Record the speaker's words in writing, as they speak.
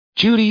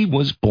Judy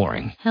was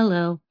boring.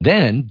 Hello.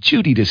 Then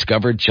Judy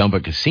discovered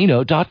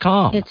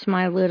ChumbaCasino.com. It's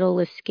my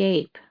little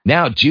escape.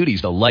 Now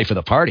Judy's the life of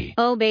the party.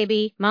 Oh,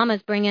 baby,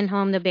 mama's bringing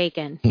home the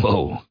bacon.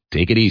 Whoa,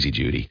 take it easy,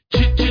 Judy.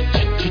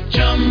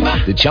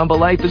 The Chumba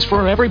life is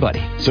for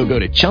everybody. So go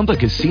to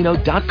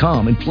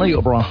ChumbaCasino.com and play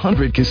over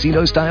 100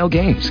 casino-style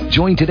games.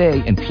 Join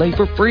today and play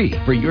for free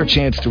for your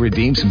chance to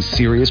redeem some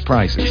serious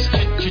prizes.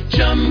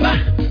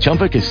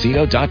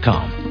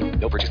 ChumbaCasino.com.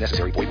 No purchase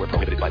necessary. Void where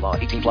prohibited by law.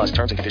 18 plus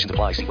terms and conditions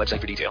apply. See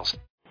website for details.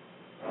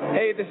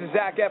 Hey, this is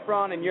Zac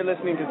Efron, and you're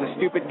listening to The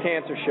Stupid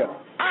Cancer Show.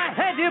 I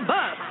hate you both.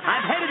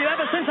 I've hated you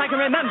ever since I can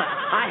remember.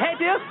 I hate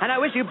you, and I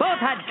wish you both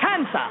had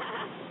cancer.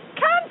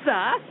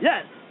 Cancer?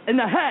 Yes, in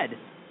the head.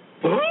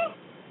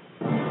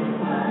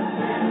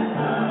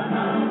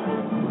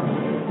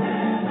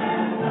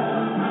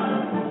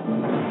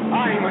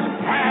 I'm as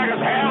tired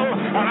as hell,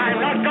 and I'm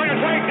not going to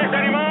take this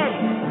anymore.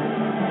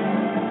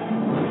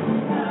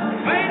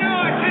 Pay no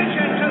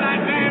attention to that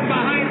man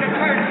behind the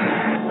curtain.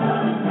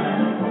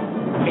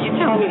 Are you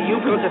telling me you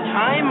built a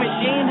time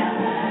machine?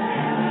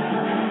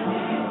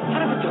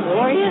 Out of a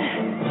DeLorean?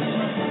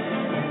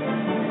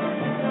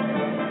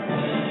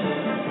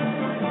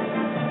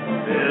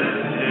 This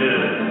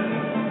is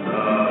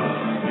the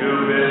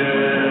Stupid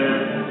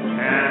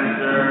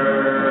Cancer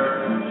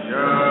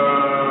Show.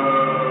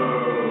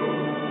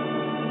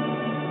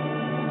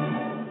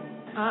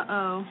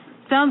 Uh-oh.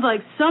 Sounds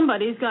like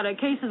somebody's got a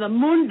case of the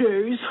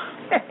Mondays.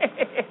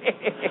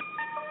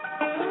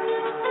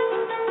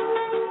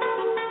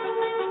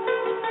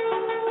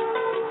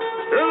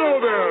 Hello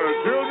there,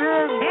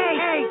 children.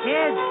 Hey,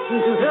 kids.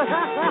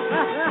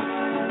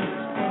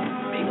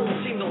 People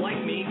seem to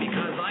like me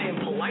because I am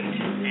polite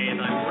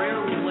and I'm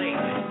rarely late.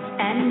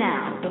 And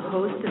now, the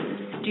host of the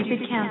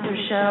Stupid Cancer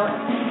Show,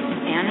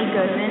 Annie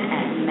Goodman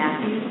and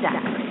Matthew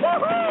Zachary.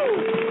 Woohoo!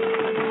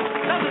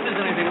 Not that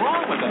there's anything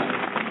wrong with that.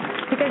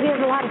 Because he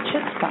has a lot of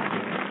chutzpah.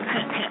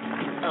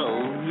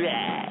 All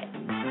right.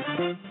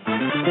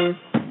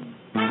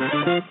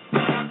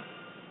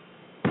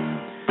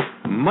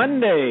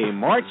 Monday,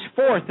 March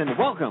 4th, and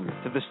welcome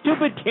to the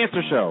Stupid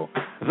Cancer Show,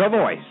 the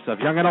voice of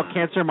young adult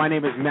cancer. My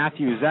name is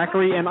Matthew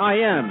Zachary, and I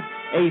am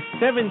a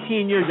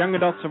 17-year young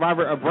adult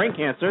survivor of brain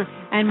cancer.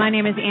 And my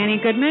name is Annie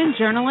Goodman,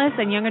 journalist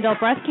and young adult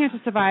breast cancer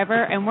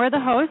survivor, and we're the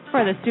hosts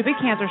for the Stupid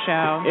Cancer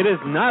Show. It is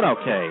not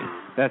okay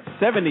that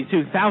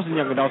 72,000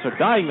 young adults are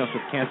diagnosed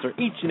with cancer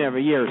each and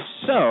every year.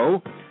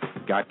 So,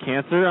 got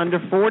cancer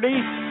under 40?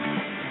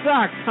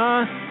 Sucks,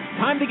 huh?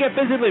 Time to get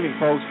busy living,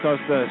 folks,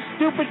 because the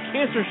Stupid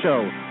Cancer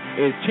Show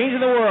is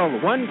changing the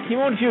world one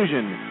chemo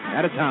infusion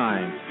at a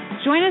time.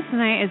 Join us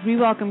tonight as we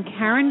welcome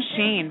Karen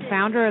Shayne,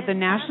 founder of the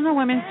National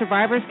Women's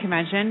Survivors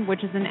Convention,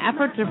 which is an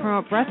effort to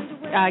promote breast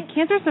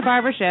cancer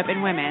survivorship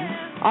in women.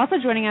 Also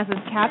joining us is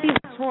Kathy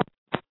LaTour,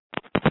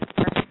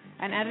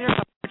 an editor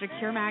of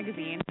Cure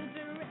magazine.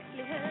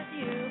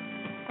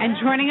 And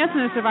joining us in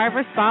the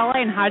Survivor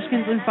Spotlight in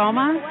Hodgkins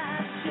lymphoma,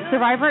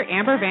 survivor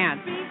Amber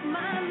Vance.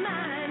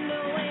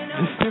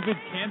 The Stupid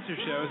Cancer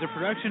Show is a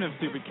production of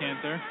Stupid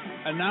Cancer,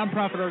 a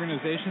non-profit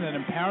organization that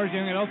empowers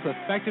young adults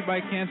affected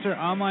by cancer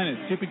online at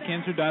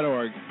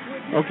stupidcancer.org.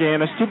 Okay,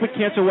 and a Stupid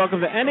Cancer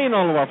welcome to any and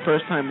all of our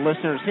first-time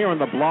listeners here on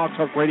the Blog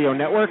Talk Radio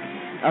Network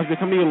as we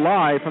come to you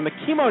live from the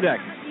Chemo Deck,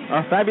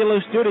 our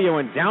fabulous studio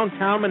in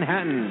downtown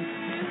Manhattan.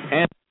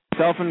 And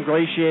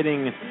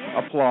self-ingratiating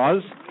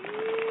applause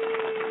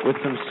with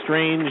some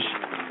strange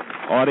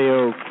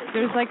audio.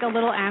 There's like a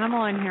little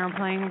animal in here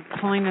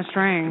pulling the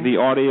string. The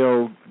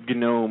audio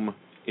gnome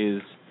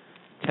is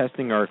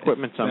testing our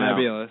equipment somehow.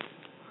 Fabulous.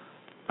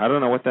 I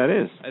don't know what that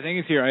is. I think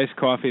it's your iced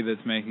coffee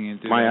that's making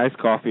it do My that. iced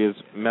coffee is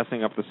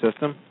messing up the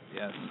system?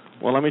 Yes.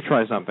 Well, let me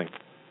try something.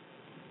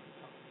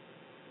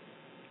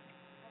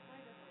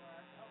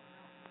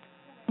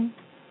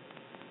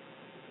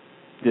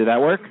 Did that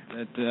work?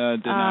 That did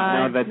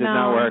not work. No, that did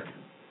not work.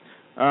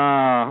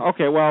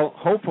 Okay, well,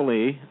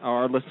 hopefully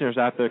our listeners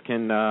out there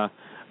can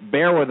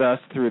bear with us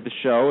through the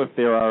show if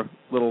there are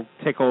little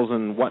tickles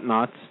and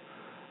whatnots.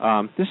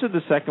 This is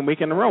the second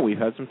week in a row we've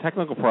had some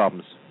technical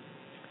problems.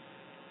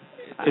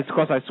 It's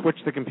because I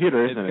switched the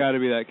computer, isn't it? It's got to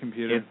be that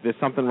computer. There's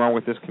something wrong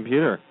with this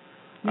computer.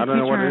 I don't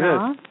know what it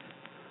is.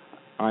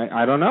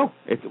 I don't know.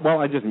 Well,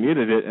 I just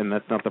muted it, and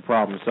that's not the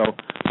problem. So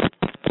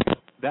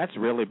that's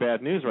really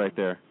bad news right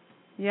there.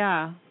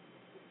 Yeah.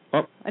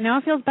 Oh. And now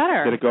it feels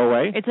better. Did it go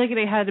away? It's like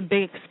they had a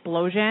big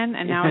explosion,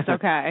 and now it's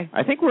okay.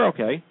 I think we're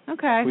okay.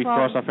 Okay. We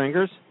cross our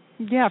fingers?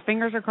 Yeah,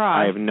 fingers are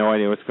crossed. I have no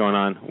idea what's going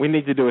on. We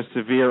need to do a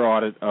severe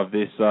audit of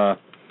this, the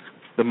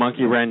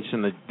monkey wrench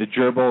and the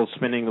gerbil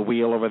spinning the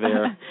wheel over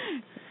there.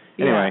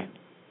 Yeah. Anyway,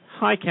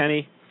 hi,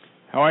 Kenny.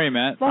 How are you,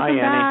 Matt? Welcome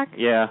hi, Annie. back.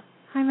 Yeah.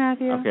 Hi,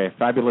 Matthew. Okay,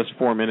 fabulous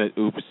 4-minute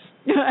oops.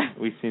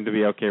 We seem to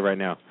be okay right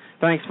now.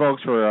 Thanks,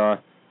 folks, for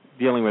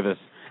dealing with us.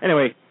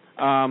 Anyway,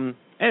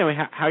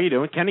 how are you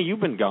doing? Kenny, you've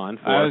been gone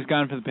for... I was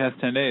gone for the past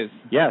 10 days.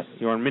 Yes,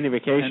 you were on mini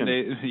vacation. 10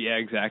 days. Yeah,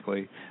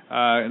 exactly.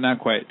 Not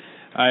quite.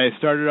 I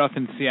started off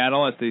in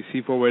Seattle at the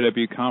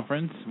C4WW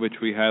conference, which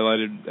we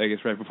highlighted, I guess,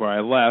 right before I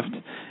left,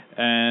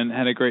 and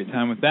had a great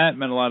time with that.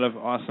 Met a lot of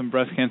awesome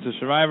breast cancer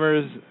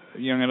survivors,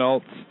 young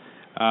adults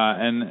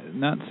and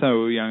not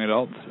so young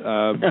adults.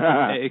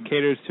 It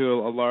caters to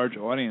a large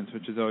audience,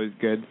 which is always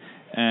good.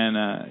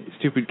 And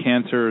Stupid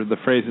Cancer, the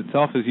phrase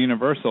itself is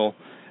universal,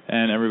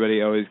 and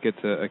everybody always gets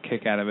a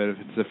kick out of it if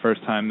it's the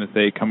first time that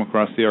they come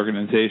across the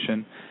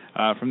organization.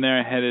 From there,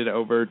 I headed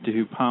over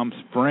to Palm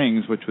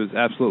Springs, which was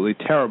absolutely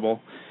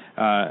terrible.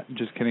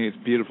 Just kidding, it's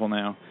beautiful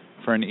now,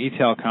 for an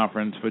e-tail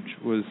conference, which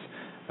was,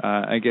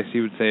 I guess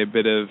you would say, a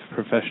bit of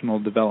professional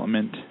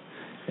development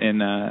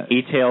in...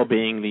 e-tail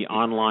being the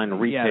online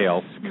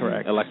retail. Yes,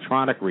 correct.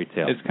 Electronic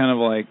retail. It's kind of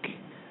like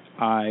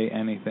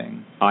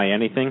iAnything.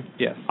 iAnything?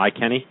 Yes.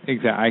 iKenny?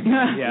 Exactly.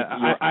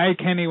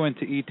 iKenny went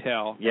to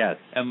e-tail. Yes.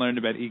 And learned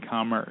about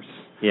e-commerce.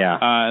 Yeah.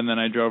 And then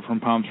I drove from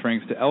Palm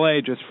Springs to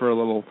L.A. just for a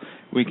little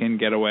weekend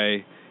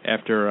getaway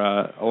after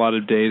a lot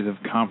of days of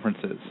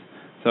conferences.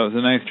 So it was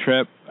a nice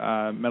trip,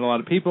 met a lot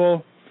of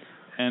people,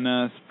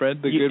 and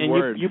spread the good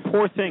word. You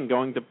poor thing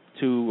going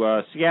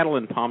to Seattle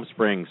and Palm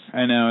Springs.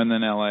 I know, and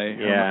then L.A.,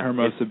 yeah,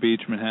 Hermosa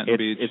Beach, Manhattan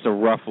Beach. It's a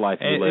rough life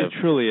to live. It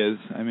truly is.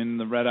 I mean,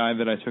 the red eye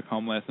that I took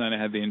home last night,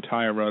 I had the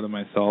entire row to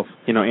myself.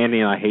 You know, Andy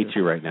and I hate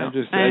you right now. I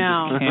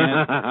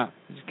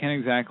just can't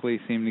exactly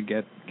seem to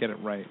get it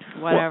right.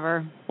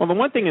 Whatever. Well, the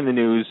one thing in the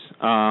news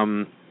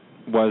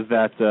was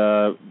that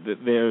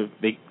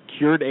they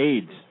cured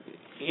AIDS.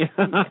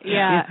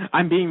 Yeah.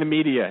 I'm being the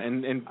media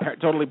and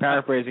totally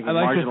paraphrasing and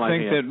marginalizing it. I like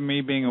to think that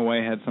me being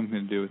away had something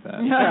to do with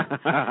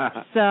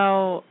that.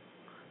 So,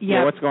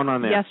 yeah, what's going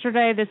on there?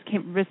 Yesterday,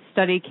 this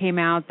study came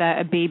out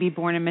that a baby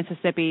born in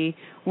Mississippi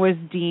was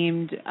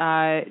deemed,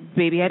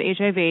 baby had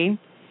HIV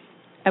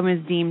and was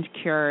deemed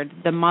cured.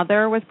 The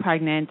mother was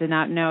pregnant, did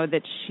not know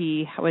that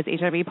she was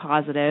HIV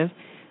positive.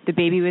 The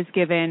baby was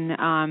given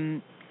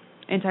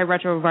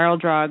antiretroviral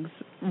drugs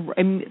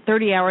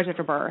 30 hours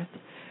after birth,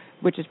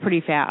 which is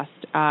pretty fast.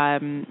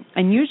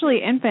 And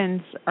usually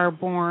infants are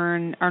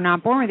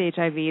not born with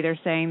HIV. They're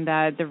saying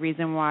that the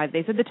reason why,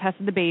 they said they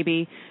tested the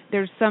baby.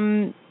 There's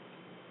a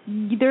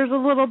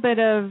little bit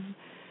of,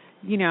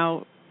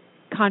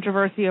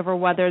 controversy over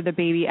whether the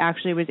baby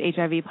actually was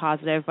HIV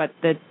positive, but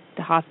the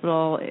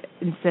hospital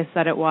insists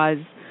that it was.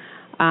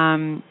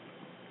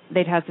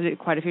 They tested it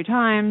quite a few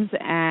times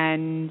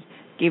and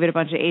gave it a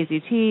bunch of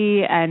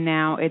AZT, and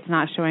now it's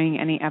not showing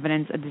any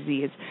evidence of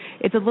disease.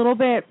 It's a little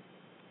bit...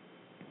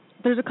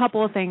 There's a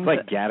couple of things. It's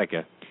like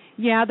Gattaca.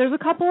 Yeah, there's a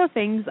couple of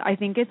things. I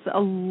think it's a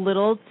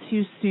little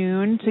too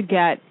soon to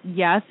get,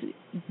 yes,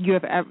 they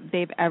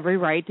have every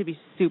right to be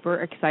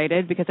super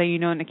excited because, in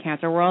the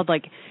cancer world,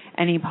 like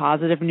any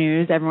positive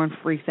news, everyone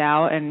freaks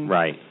out. And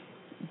right.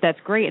 That's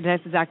great. And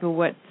that's exactly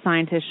what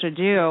scientists should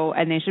do.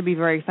 And they should be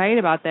very excited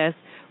about this.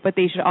 But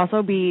they should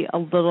also be a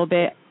little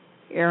bit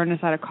err on the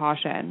side of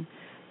caution.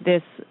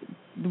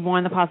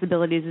 One of the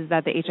possibilities is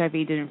that the HIV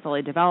didn't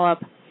fully develop.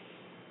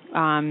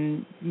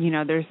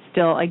 There's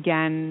still,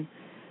 again,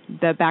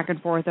 the back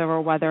and forth over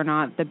whether or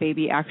not the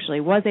baby actually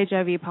was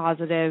HIV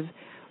positive.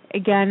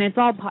 Again, it's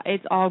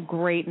all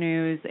great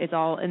news. It's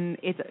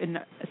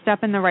a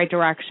step in the right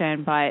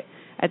direction, but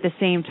at the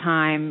same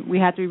time, we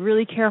have to be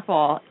really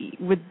careful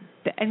with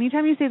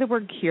anytime you say the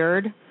word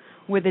cured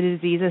with a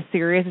disease as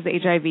serious as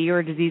HIV or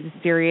a disease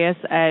as serious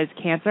as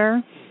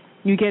cancer,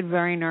 you get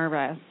very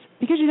nervous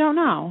because you don't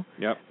know.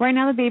 Yep. Right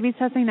now, the baby's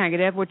testing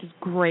negative, which is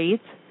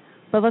great.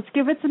 But let's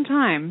give it some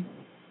time.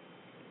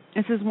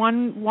 This is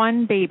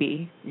one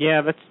baby.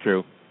 Yeah, that's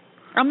true.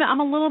 I'm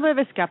a little bit of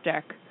a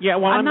skeptic. Yeah,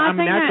 well, I'm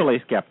naturally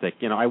that... skeptic.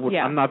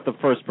 I'm not the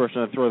first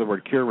person to throw the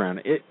word cure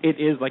around. It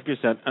is, like you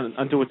said,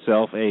 unto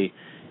itself a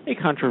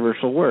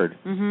controversial word.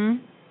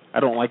 Mm-hmm. I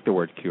don't like the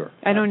word cure.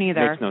 I don't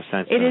either. It makes no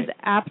sense. It is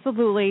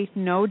absolutely,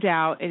 no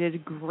doubt, it is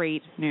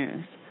great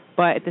news.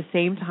 But at the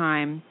same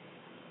time,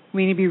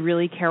 we need to be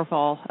really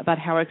careful about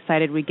how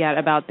excited we get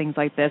about things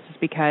like this,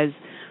 because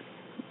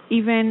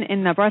even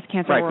in the breast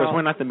cancer world... Right, because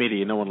we're not the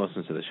media. No one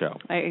listens to the show.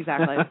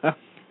 Exactly.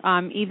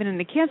 Even in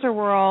the cancer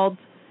world,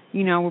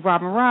 with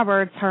Robin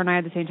Roberts, her and I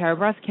had the same type of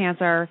breast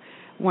cancer.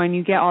 When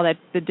you get all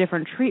the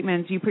different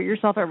treatments, you put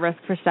yourself at risk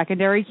for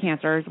secondary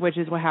cancers, which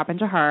is what happened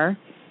to her,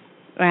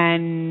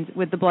 and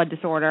with the blood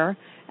disorder.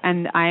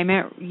 And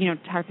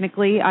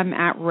technically I'm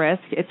at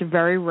risk. It's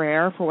very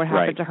rare for what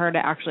happened to her to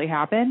actually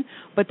happen,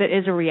 but that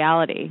is a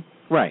reality.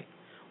 Right.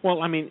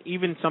 Well,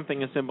 even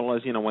something as simple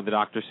as, when the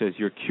doctor says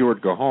you're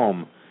cured, go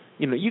home,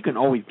 you can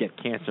always get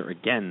cancer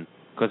again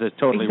because it's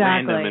totally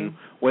random. And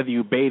whether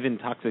you bathe in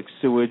toxic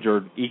sewage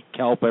or eat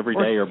kelp every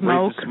day or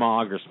breathe the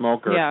smog or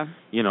smoke or,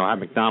 have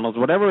McDonald's,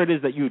 whatever it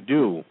is that you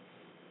do,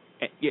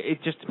 it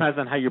just depends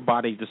on how your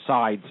body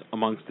decides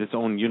amongst its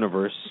own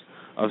universe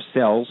of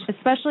cells.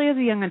 Especially as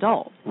a young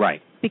adult.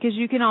 Right. Because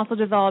you can also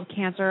develop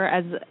cancer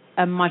as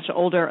a much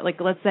older,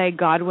 like let's say,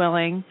 God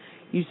willing,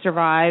 you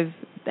survive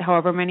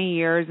however many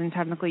years, and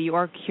technically you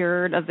are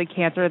cured of the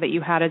cancer that you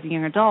had as a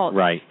young adult.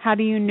 Right. How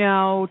do you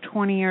know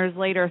 20 years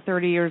later,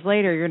 30 years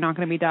later, you're not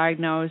going to be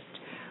diagnosed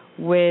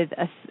with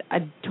a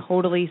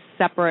totally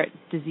separate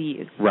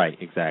disease? Right,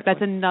 exactly.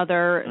 That's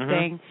another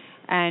thing.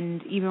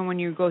 And even when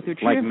you go through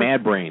treatment... Like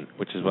mad brain,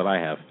 which is what I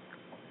have.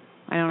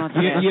 I don't know what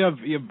that is.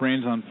 You have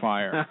brains on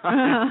fire.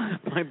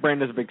 My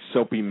brain is a big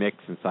soapy mix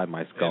inside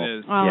my skull. It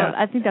is. Well, yeah.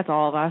 I think that's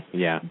all of us.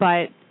 Yeah.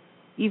 But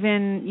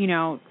even,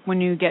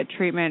 when you get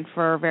treatment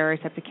for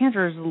various types of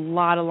cancer, there's a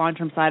lot of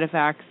long-term side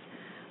effects.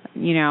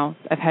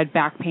 I've had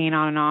back pain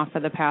on and off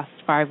for the past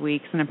 5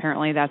 weeks, and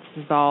apparently that's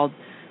dissolved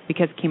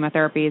because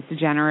chemotherapy is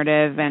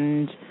degenerative,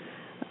 and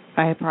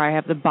I probably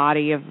have the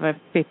body of a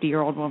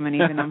 50-year-old woman,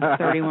 even though I'm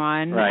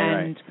 31,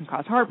 and can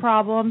cause heart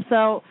problems.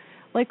 So,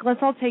 let's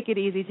all take it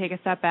easy, take a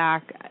step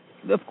back.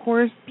 Of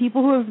course,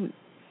 people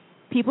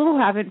who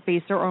haven't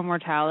faced their own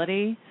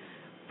mortality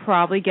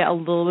probably get a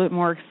little bit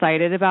more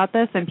excited about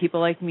this than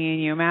people like me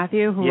and you,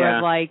 Matthew, who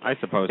have I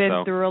suppose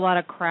been through a lot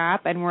of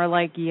crap, and we're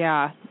like,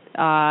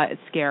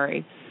 it's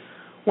scary.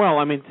 Well,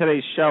 I mean,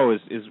 today's show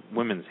is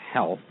women's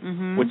health,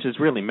 Mm-hmm. which is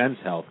really men's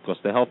health, because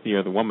the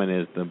healthier the woman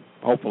is, the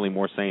hopefully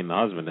more sane the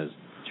husband is.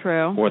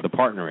 True. Or the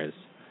partner is,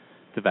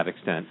 to that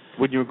extent.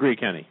 Would you agree,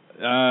 Kenny?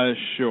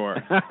 Sure.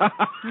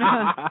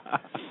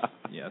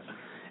 Yes.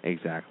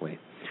 Exactly.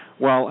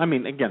 Well, I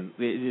mean, again,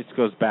 it just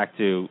goes back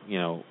to,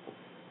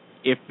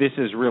 if this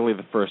is really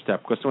the first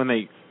step, because when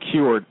they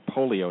cured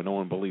polio, no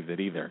one believed it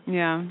either.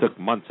 Yeah. It took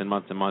months and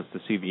months and months to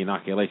see the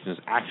inoculations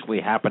actually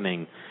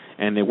happening,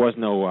 and there was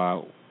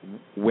no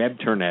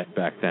webternet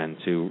back then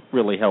to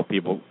really help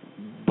people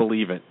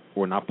believe it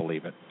or not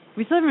believe it.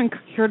 We still haven't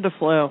cured the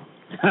flu.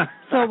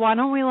 So why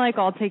don't we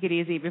all take it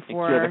easy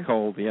before... Cure the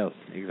cold, yes,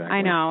 exactly.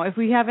 I know. If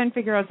we haven't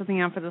figured out something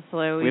out for the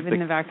flu,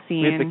 the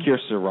vaccine... We have to cure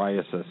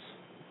psoriasis.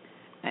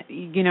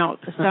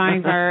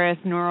 Stomach virus,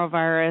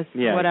 norovirus,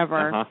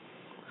 whatever.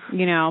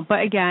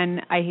 But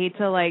again, I hate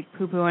to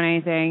poo-poo on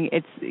anything.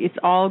 It's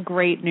all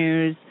great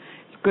news.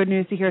 It's good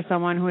news to hear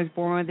someone who is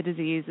born with the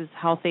disease is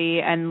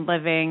healthy and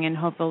living, and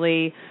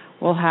hopefully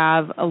will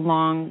have a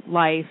long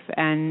life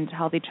and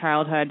healthy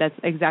childhood. That's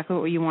exactly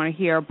what you want to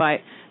hear. But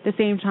at the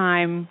same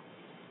time,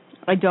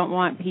 I don't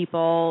want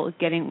people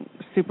getting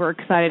super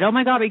excited. Oh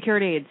my God, we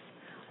cured AIDS!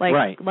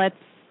 Let's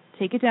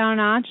take it down a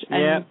notch.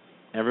 And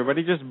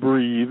everybody just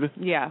breathe.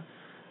 Yeah.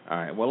 All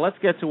right, well, let's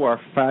get to our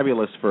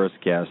fabulous first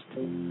guest.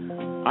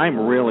 I'm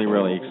really,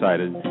 really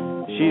excited.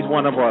 She's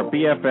one of our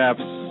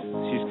BFFs.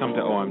 She's come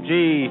to OMG.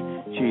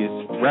 She's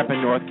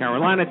repping North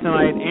Carolina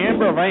tonight.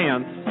 Amber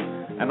Vance,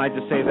 and I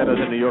just say that as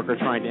a New Yorker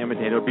trying to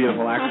imitate her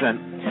beautiful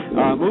accent,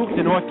 moved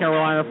to North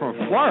Carolina from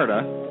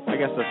Florida. I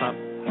guess that's not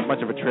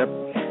much of a trip.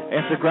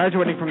 After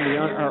graduating from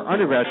her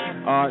undergrad,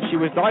 she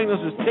was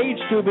diagnosed with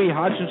stage 2B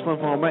Hodgkins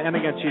lymphoma, and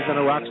again, she's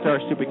been a rock star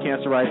Stupid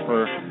Cancerite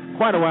for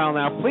quite a while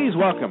now. Please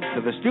welcome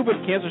to the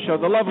Stupid Cancer Show,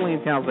 the lovely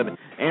and talented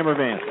Amber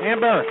Vance.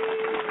 Amber!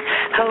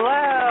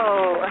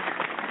 Hello!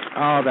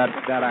 Oh,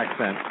 that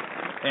accent.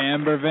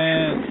 Amber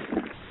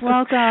Vance.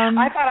 Welcome.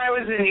 I thought I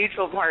was a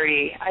neutral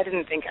party. I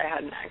didn't think I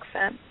had an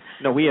accent.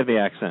 No, we have the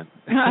accent.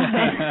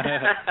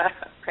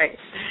 Great.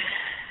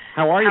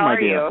 How are you, my How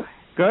dear? are you?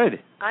 Good.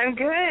 I'm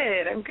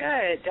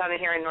good. Down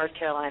here in North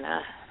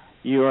Carolina.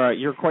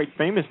 You're quite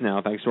famous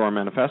now, thanks to our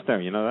manifesto.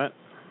 You know that?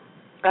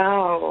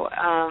 Oh,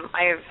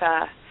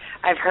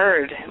 I've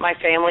heard. My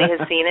family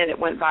has seen it. It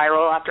went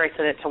viral after I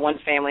sent it to one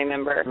family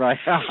member. Right.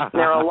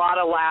 There were a lot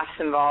of laughs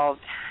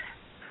involved.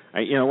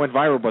 It went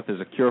viral, but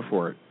there's a cure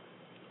for it.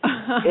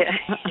 Yeah.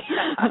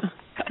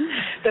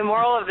 The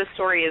moral of the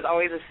story is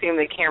always assume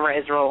the camera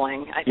is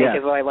rolling, I think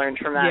is what I learned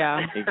from that. Yeah,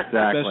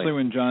 exactly. Especially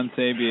when John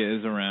Sabia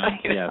is around.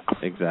 Yes,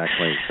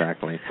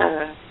 exactly.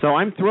 So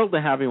I'm thrilled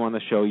to have you on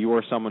the show. You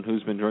are someone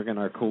who's been drinking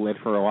our Kool-Aid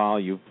for a while.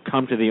 You've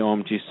come to the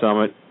OMG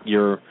Summit.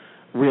 You're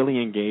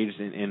really engaged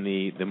in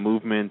the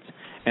movement.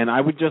 And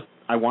I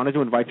wanted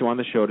to invite you on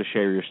the show to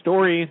share your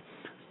story.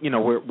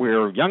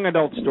 We're young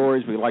adult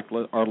stories. We like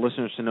our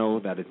listeners to know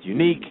that it's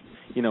unique.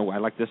 I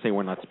like to say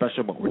we're not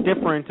special, but we're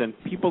different. And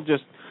people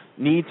just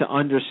need to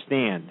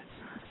understand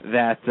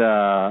that,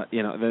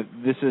 that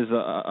this is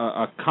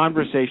a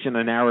conversation,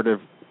 a narrative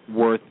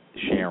worth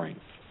sharing.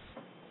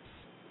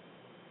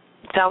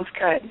 Sounds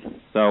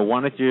good. So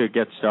why don't you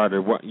get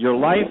started? Your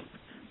life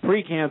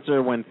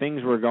pre-cancer, when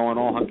things were going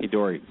all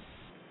hunky-dory.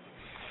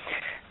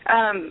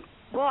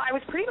 Well, I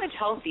was pretty much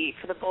healthy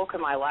for the bulk of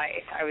my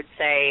life, I would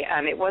say.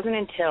 It wasn't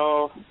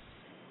until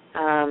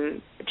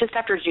just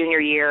after junior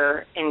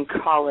year in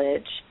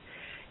college,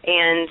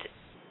 and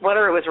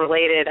whether it was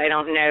related, I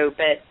don't know,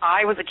 but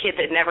I was a kid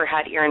that never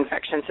had ear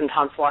infections and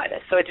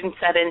tonsillitis, so it didn't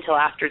set in until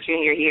after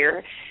junior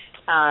year.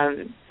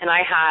 And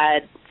I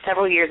had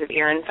several years of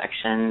ear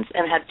infections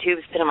and had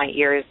tubes put in my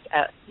ears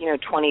at,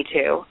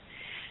 22.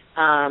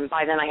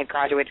 By then I had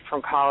graduated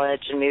from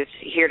college and moved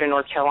here to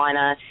North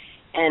Carolina,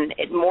 and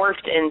it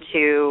morphed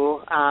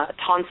into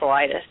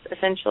tonsillitis,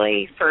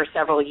 essentially, for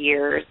several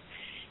years.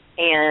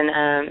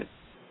 And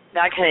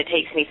that kind of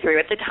takes me through.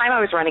 At the time,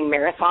 I was running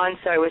marathons,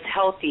 so I was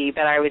healthy,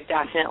 but I was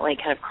definitely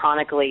kind of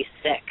chronically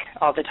sick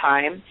all the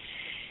time.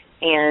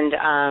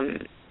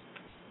 And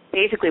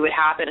basically what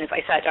happened is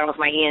I sat down with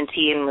my ENT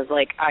and was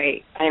like,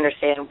 I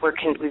understand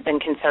we've been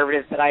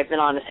conservative, but I've been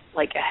on, a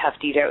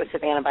hefty dose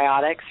of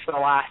antibiotics for the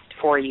last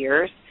 4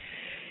 years.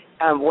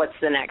 what's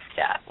the next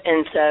step?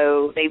 And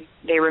so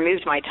they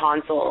removed my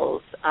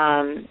tonsils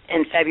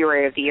in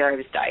February of the year I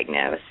was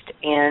diagnosed.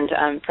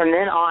 And from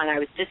then on, I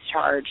was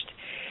discharged,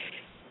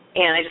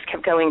 and I just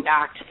kept going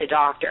back to the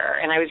doctor.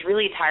 And I was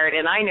really tired,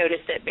 and I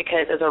noticed it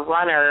because as a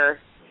runner,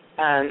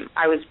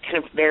 I was kind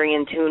of very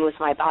in tune with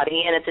my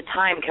body. And at the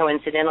time,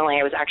 coincidentally,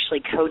 I was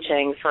actually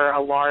coaching for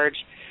a large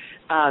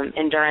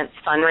endurance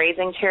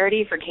fundraising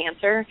charity for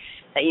cancer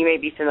that you may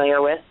be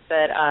familiar with,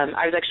 but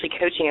I was actually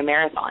coaching a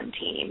marathon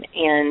team,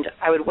 and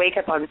I would wake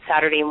up on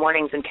Saturday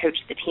mornings and coach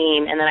the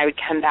team, and then I would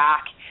come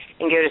back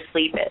and go to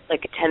sleep at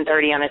like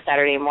 10:30 on a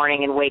Saturday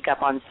morning and wake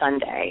up on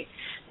Sunday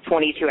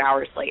 22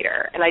 hours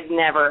later. And I'd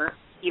never,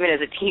 even as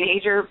a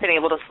teenager, been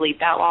able to sleep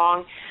that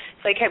long.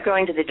 So I kept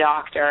going to the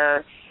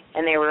doctor,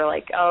 and they were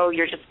like, oh,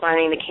 you're just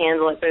burning the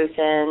candle at both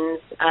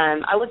ends.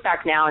 I look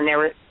back now, and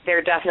there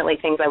are definitely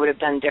things I would have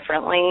done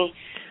differently.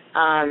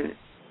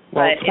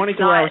 Well,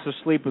 22 hours of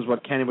sleep is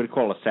what Kenny would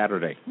call a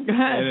Saturday.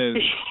 It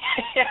is.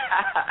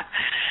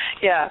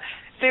 Yeah.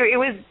 So it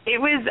was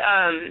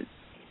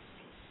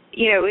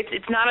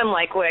it's not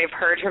unlike what I've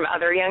heard from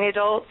other young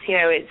adults.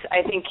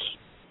 I think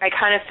I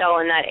kind of fell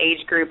in that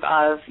age group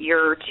of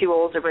you're too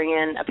old to bring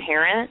in a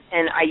parent,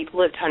 and I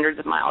lived hundreds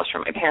of miles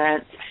from my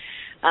parents,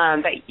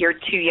 but you're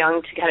too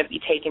young to kind of be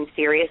taken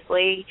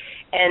seriously.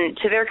 And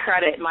to their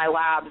credit, my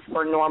labs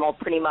were normal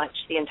pretty much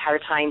the entire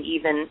time,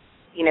 even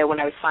when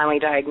I was finally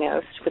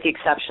diagnosed, with the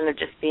exception of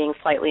just being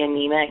slightly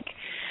anemic.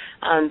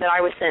 But I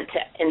was sent to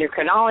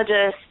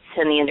endocrinologists,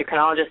 and the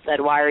endocrinologist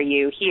said, why are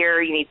you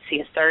here? You need to see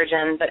a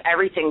surgeon. But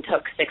everything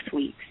took 6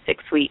 weeks.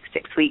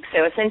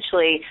 So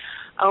essentially,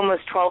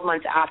 almost 12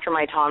 months after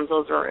my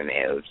tonsils were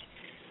removed,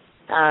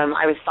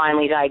 I was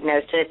finally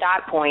diagnosed. And at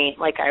that point,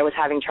 I was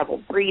having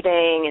trouble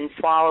breathing and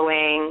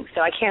swallowing. So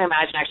I can't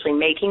imagine actually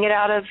making it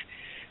out of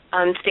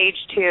stage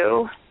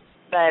 2.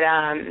 But,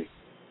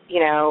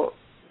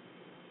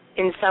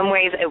 in some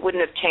ways, it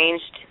wouldn't have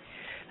changed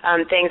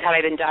things had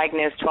I been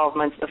diagnosed 12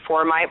 months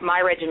before.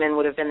 My regimen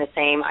would have been the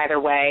same either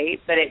way,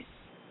 but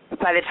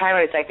by the time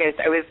I was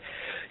diagnosed, I was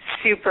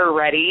super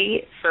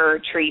ready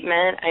for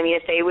treatment. I mean,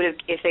 if they would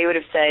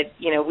have said,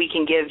 we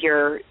can give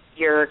your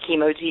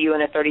chemo to you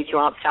in a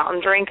 32-ounce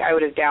fountain drink, I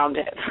would have downed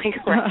it.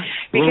 Because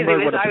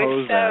I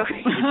was so.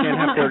 You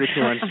can't have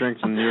 32-ounce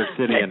drinks in New York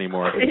City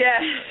anymore. Yeah.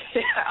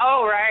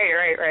 Oh,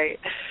 right.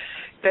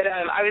 But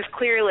I was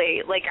clearly,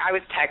 I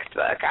was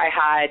textbook. I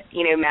had,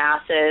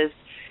 masses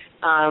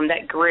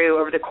that grew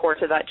over the course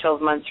of that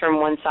 12 months from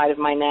one side of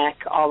my neck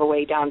all the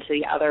way down to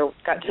the other.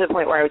 Got to the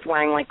point where I was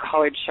wearing,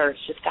 collared shirts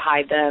just to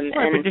hide them.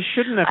 Right, and but you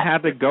shouldn't have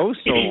had to go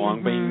so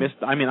long being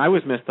I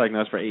was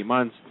misdiagnosed for 8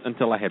 months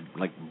until I had,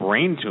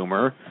 brain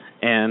tumor.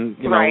 And,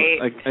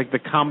 the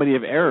comedy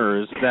of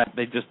errors that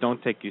they just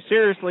don't take you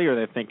seriously, or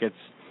they think it's,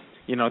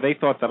 they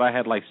thought that I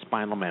had,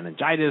 spinal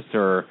meningitis,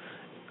 or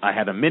I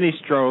had a mini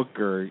stroke,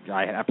 or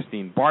I had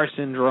Epstein-Barr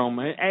syndrome,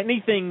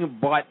 anything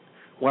but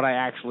what I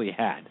actually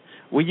had.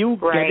 Were you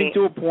getting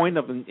to a point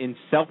of in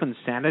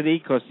self-insanity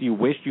because you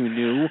wish you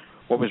knew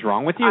what was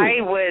wrong with you? I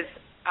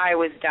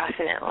was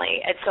definitely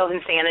at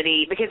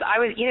self-insanity because I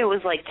was, it was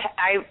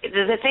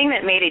the thing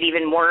that made it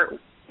even more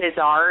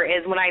bizarre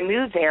is when I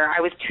moved there, I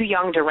was too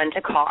young to rent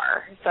a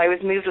car. So I was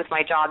moved with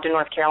my job to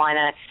North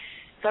Carolina.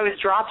 So I was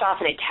dropped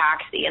off in a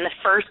taxi, and the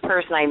first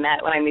person I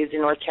met when I moved to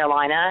North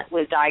Carolina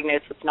was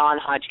diagnosed with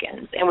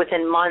non-Hodgkins. And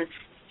within months,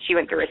 she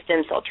went through a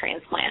stem cell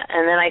transplant.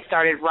 And then I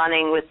started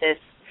running with this,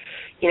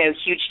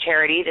 huge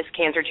charity, this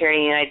cancer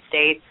charity in the United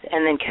States,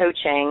 and then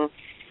coaching.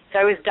 So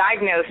I was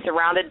diagnosed,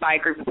 surrounded by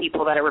a group of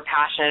people that were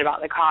passionate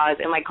about the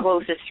cause, and my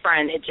closest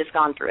friend had just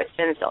gone through a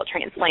stem cell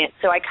transplant.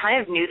 So I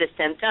kind of knew the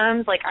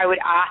symptoms. I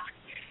would ask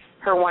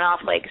her one-off,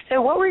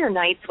 so what were your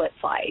night sweats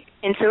like?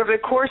 And so over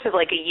the course of,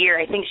 a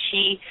year, I think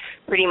she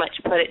pretty much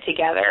put it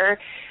together.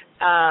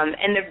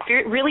 And the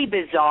really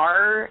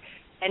bizarre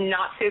and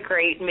not so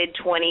great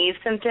mid-20s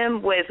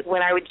symptom was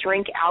when I would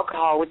drink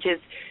alcohol, which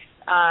is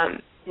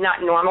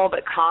not normal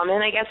but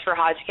common, I guess, for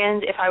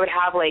Hodgkins. If I would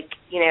have,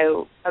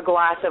 a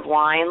glass of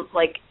wine,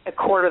 a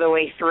quarter of the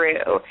way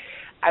through,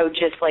 I would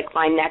just,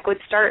 my neck would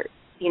start,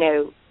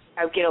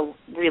 I would get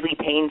really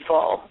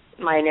painful.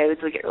 My nose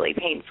would get really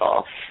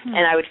painful,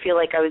 and I would feel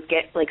like I was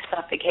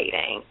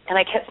suffocating. And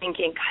I kept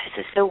thinking, God,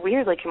 this is so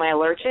weird. Am I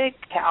allergic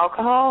to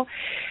alcohol?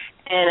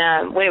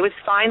 And when it was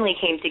finally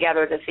came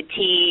together, the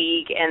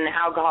fatigue and the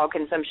alcohol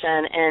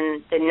consumption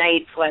and the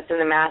night sweats and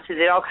the masses,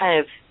 it all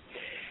kind of,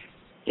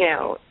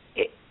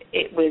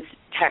 it was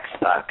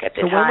textbook at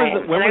the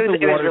time. When was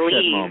the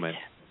watershed moment?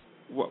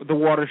 The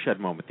watershed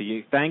moment.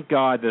 Thank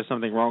God there's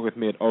something wrong with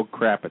me. Oh,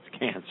 crap, it's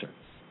cancer.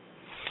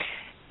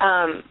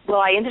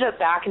 Well, I ended up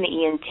back in the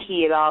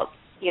ENT about,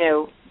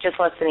 just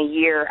less than a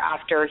year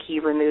after he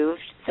removed.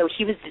 So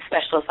he was the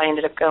specialist I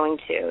ended up going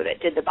to that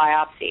did the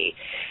biopsy.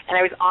 And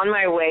I was on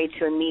my way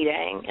to a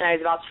meeting, and I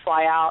was about to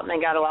fly out, and I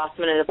got a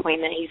last-minute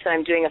appointment. He said,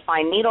 I'm doing a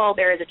fine needle.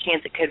 There is a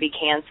chance it could be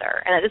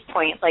cancer. And at this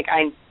point,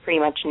 I pretty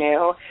much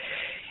knew.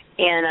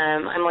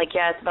 And I'm like,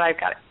 yes, but I've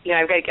got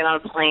to get on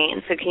a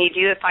plane. So can you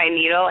do a fine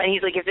needle? And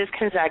he's like, if this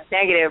comes back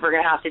negative, we're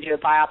going to have to do a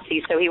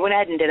biopsy. So he went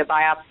ahead and did a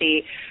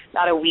biopsy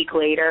about a week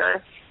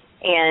later,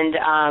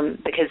 and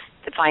because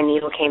the fine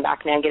needle came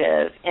back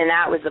negative. And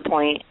that was the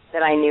point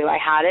that I knew I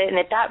had it. And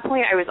at that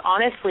point, I was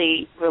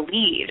honestly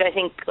relieved. I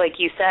think, like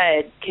you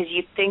said, because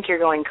you think you're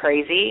going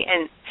crazy.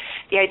 And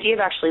the idea of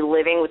actually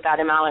living with that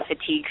amount of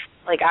fatigue,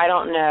 like, I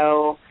don't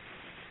know,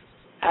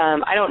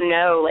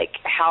 like,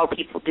 how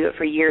people do it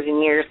for years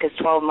and years, because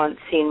 12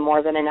 months seemed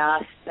more than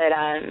enough. But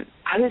I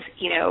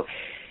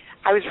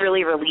was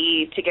really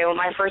relieved to go.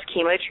 My first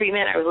chemo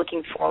treatment I was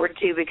looking forward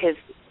to, because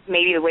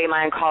maybe the way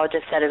my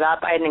oncologist set it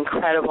up, I had an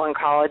incredible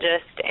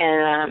oncologist,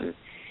 and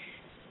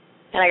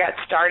I got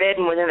started,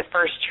 and within the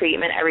first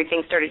treatment,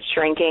 everything started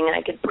shrinking, and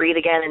I could breathe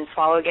again and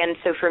swallow again.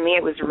 So for me,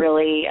 it was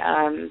really,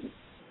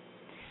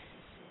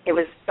 it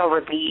was a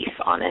relief,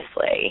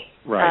 honestly.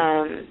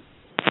 Right.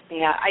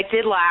 Yeah, I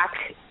did lack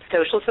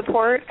social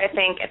support. I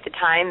think at the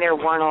time there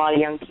weren't a lot of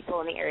young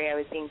people in the area I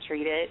was being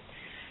treated,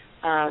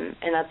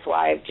 and that's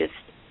why I've just,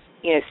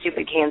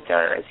 stupid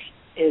cancer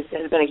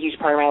has been a huge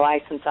part of my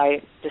life since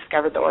I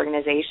discovered the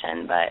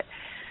organization. But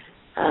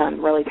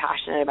I'm really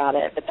passionate about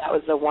it. But that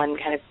was the one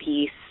kind of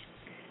piece.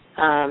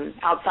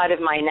 Outside of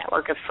my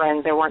network of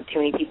friends, there weren't too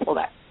many people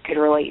that could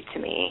relate to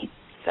me.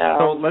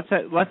 So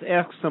let's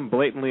ask some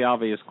blatantly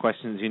obvious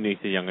questions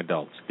unique to young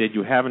adults. Did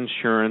you have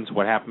insurance?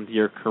 What happened to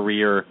your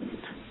career?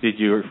 Did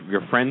your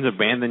friends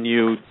abandon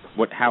you?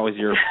 How was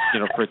your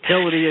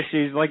fertility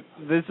issues? Like,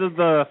 this is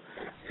the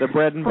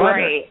bread and butter.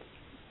 Right.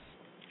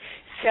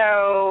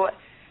 So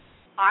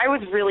I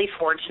was really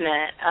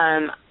fortunate.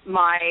 I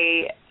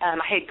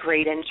had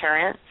great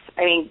insurance.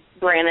 I mean,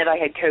 granted, I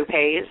had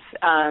co-pays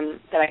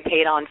that I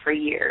paid on for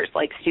years,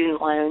 like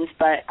student loans,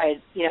 but I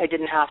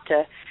didn't have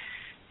to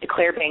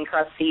declare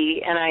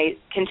bankruptcy, and I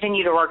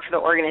continued to work for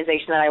the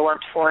organization that I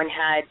worked for and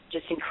had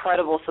just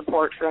incredible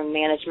support from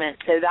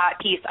management. So that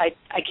piece I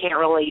can't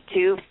relate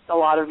to. A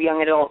lot of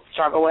young adults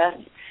struggle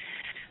with.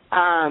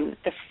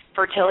 The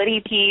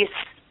fertility piece,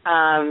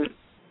 I'm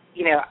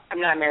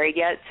not married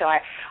yet, so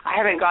I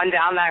haven't gone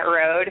down that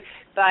road,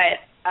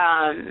 but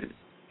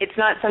it's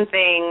not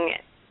something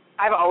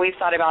I've always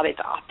thought about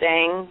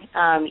adopting.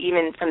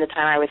 Even from the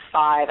time I was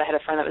 5, I had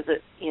a friend that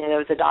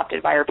was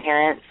adopted by her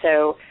parents,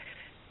 so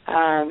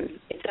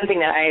it's something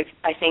that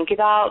I think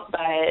about,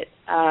 but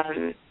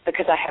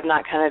because I have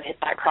not kind of hit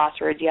that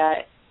crossroads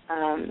yet,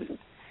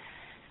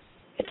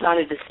 it's not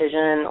a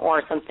decision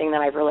or something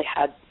that I've really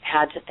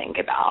had to think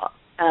about.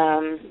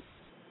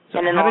 So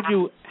and then how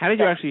did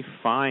you actually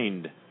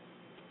find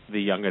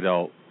the young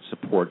adult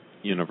support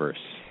universe?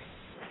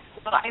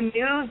 Well, I moved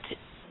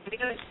to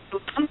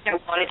something I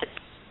wanted to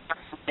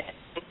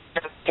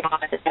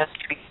start with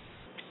industry.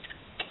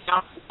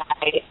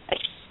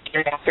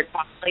 Geriatric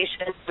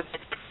population.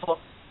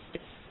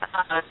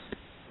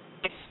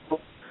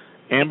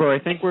 Amber, I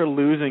think we're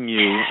losing you.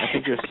 I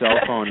think your cell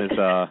phone is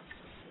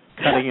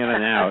cutting in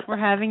and out. We're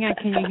having a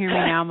can you hear me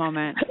now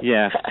moment.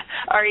 Yeah.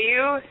 Are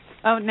you?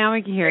 Oh, now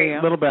we can hear you.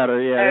 A little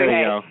better, yeah, okay. There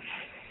you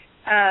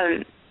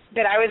go.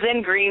 But I was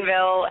in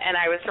Greenville, and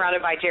I was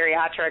surrounded by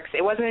geriatrics.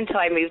 It wasn't until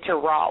I moved to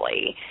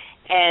Raleigh,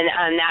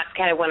 and that's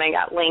kind of when I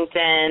got linked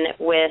in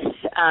with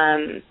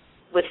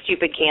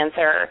stupid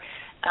cancer.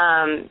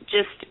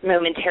 Just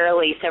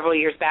momentarily several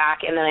years back,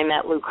 and then I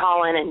met Lou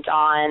Collin and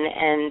Don,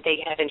 and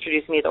they kind of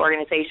introduced me to the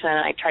organization,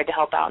 and I tried to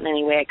help out in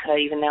any way I could,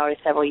 even though I was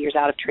several years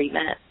out of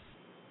treatment.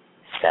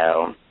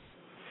 So,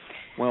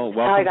 well,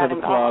 welcome to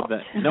the club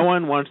that no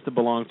one wants to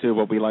belong to,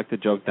 but we like to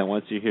joke that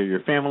once you hear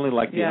your family,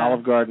 like the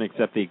Olive Garden,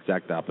 except the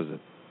exact opposite.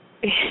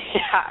 Yeah,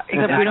 exactly.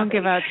 Except we don't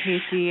give out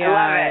tasty. I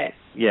love it.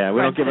 Yeah,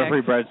 we don't give out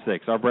free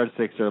breadsticks. Our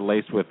breadsticks are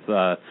laced with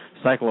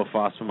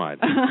cyclophosphamide.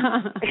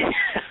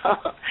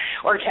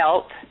 Or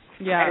kelp.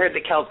 Yeah. I heard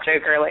the kelp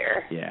joke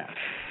earlier. Yeah.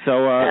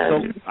 So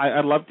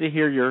I'd love to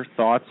hear your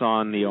thoughts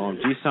on the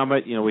OMG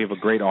Summit. We have a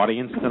great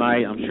audience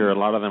tonight. I'm sure a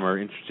lot of them are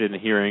interested in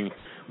hearing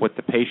what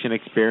the patient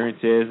experience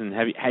is. And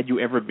had you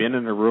ever been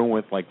in a room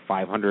with like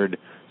 500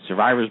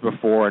 survivors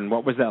before, and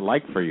what was that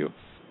like for you?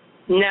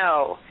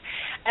 No.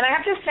 And I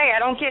have to say, I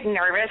don't get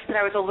nervous, but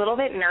I was a little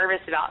bit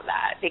nervous about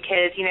that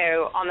because,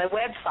 on the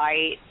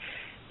website,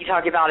 you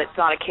talk about it's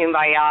not a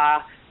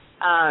kumbaya,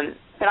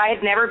 but I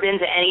had never been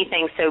to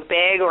anything so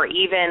big or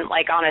even,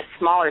 like, on a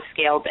smaller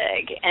scale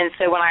big. And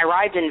so when I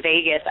arrived in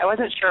Vegas, I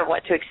wasn't sure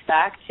what to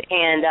expect,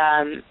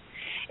 and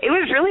it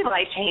was really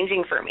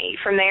life-changing for me.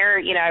 From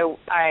there,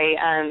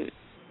 I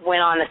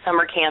went on a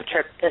summer camp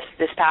trip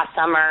this past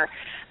summer,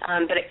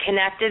 but it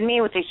connected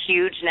me with a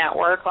huge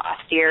network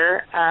last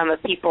year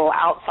of people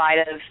outside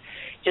of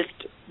just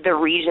the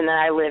region that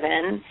I live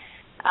in.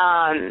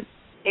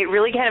 It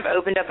really kind of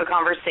opened up a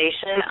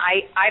conversation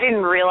I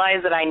didn't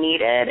realize that I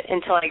needed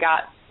until I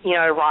got,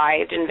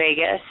 arrived in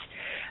Vegas.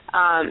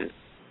 And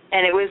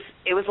it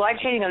was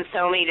life-changing on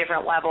so many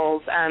different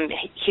levels,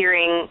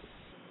 hearing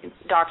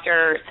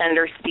Dr.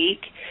 Sender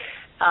speak,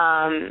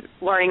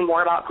 learning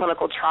more about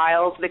clinical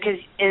trials, because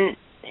in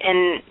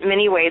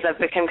many ways I've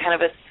become kind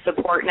of a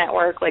support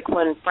network. Like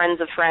when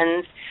friends of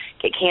friends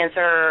get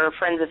cancer or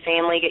friends of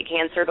family get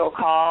cancer, they'll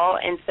call.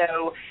 And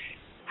so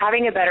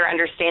having a better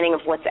understanding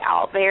of what's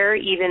out there,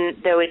 even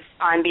though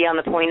I'm beyond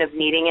the point of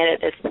needing it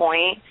at this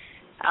point,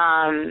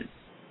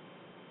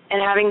 and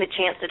having the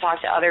chance to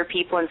talk to other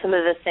people and some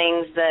of the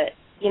things that,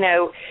 you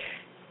know,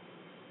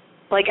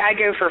 like I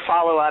go for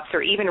follow-ups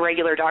or even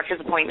regular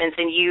doctor's appointments,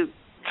 and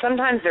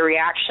sometimes the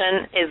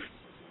reaction is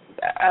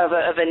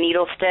of a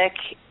needle stick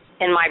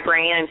in my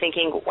brain. I'm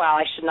thinking, wow,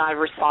 I should not have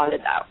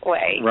responded that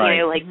way. Right.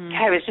 You know, like,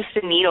 God, it was just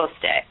a needle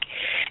stick.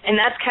 And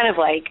that's kind of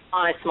like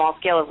on a small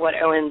scale of what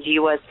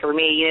OMG was for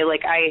me. You know,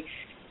 like I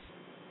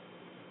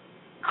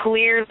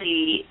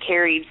clearly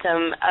carried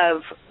some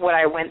of what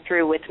I went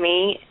through with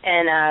me,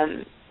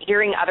 and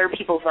hearing other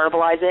people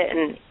verbalize it,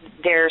 and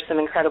there are some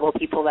incredible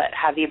people that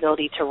have the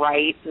ability to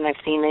write, and I've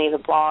seen many of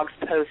the blogs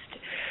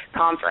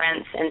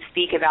post-conference and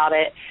speak about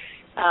it.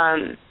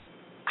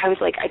 I was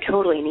like, I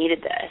totally needed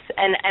this,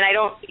 and I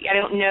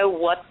don't know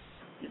what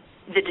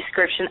the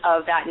description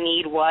of that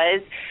need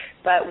was,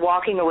 but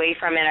walking away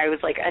from it, I was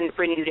like a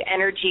renewed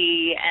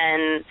energy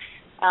and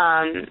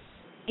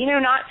you know,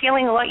 not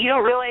feeling alone. You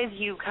don't realize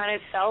you kind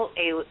of felt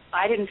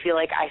I didn't feel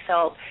like I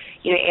felt,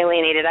 you know,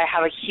 alienated. I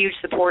have a huge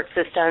support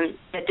system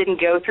that didn't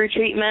go through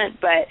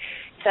treatment, but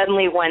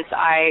suddenly once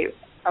I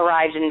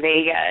arrived in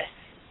Vegas,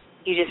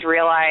 you just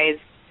realize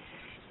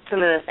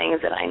some of the things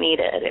that I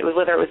needed. It was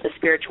whether it was the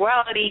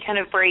spirituality kind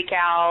of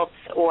breakouts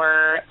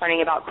or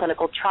learning about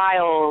clinical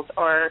trials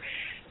or,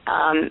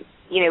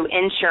 you know,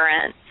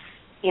 insurance.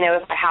 You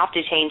know, if I have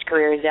to change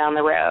careers down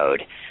the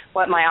road,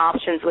 what my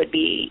options would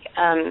be.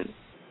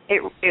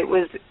 It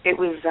was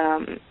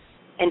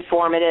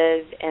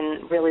informative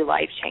and really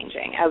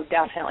life-changing. I would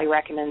definitely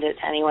recommend it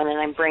to anyone, and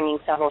I'm bringing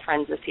several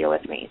friends this year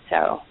with me.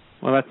 So.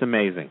 Well, that's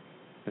amazing.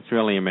 That's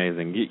really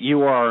amazing.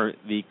 You are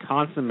the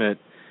consummate,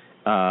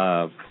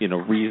 you know,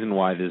 reason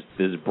why this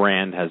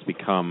brand has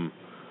become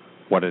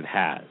what it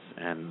has.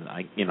 And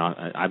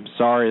I'm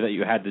sorry that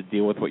you had to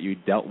deal with what you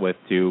dealt with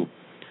to,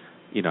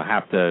 you know,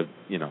 have to,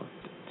 you know,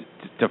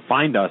 to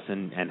find us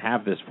and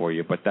have this for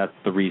you, but that's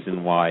the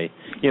reason why.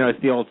 You know,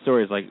 it's the old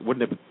story. It's like,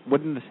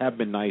 wouldn't this have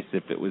been nice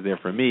if it was there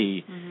for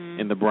me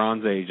in the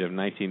Bronze Age of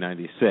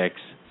 1996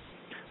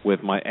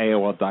 with my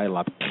AOL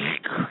dial-up?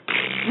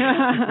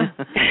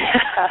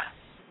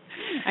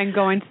 And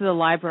going to the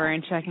library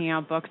and checking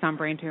out books on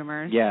brain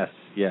tumors. Yes,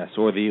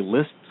 or the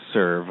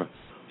listserv.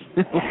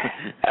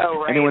 Oh,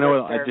 right. Anyone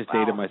know what, I just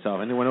dated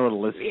myself. Anyone know what a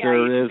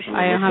listserv is?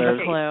 I don't have a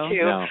clue.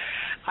 No.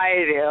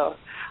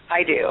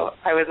 I do.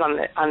 I was on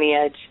the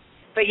edge.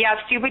 But yeah,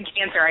 Stupid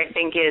Cancer, I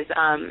think, is,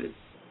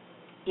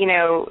 you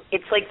know,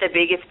 it's like the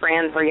biggest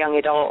brand for young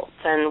adults.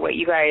 And what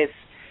you guys,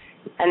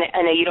 and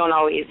I know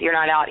you're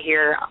not out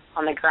here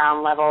on the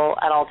ground level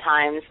at all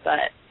times,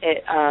 but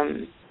it,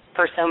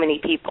 for so many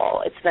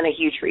people, it's been a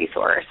huge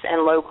resource.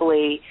 And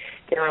locally,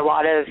 there are a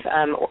lot of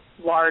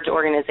large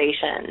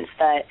organizations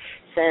that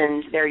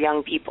send their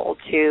young people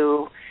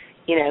to,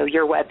 you know,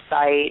 your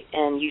website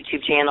and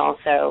YouTube channel.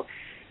 So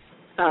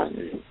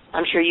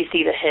I'm sure you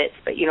see the hits,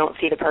 but you don't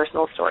see the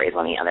personal stories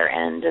on the other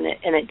end.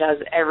 And it does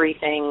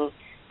everything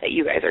that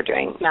you guys are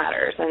doing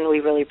matters, and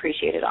we really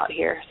appreciate it out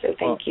here. So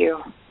thank you.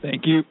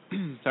 Thank you.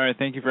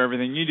 Thank you for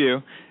everything you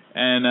do.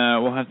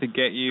 And we'll have to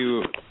get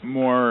you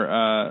more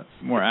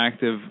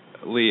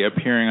actively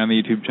appearing on the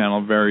YouTube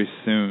channel very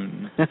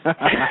soon.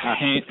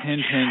 Hint,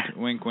 hint,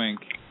 wink, wink.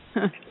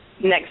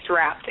 Next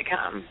rap to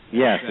come.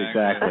 Yes,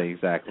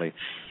 exactly.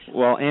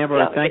 Well,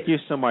 Amber, thank you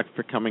so much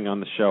for coming on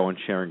the show and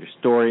sharing your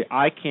story.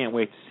 I can't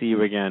wait to see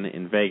you again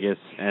in Vegas,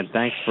 and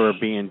thanks for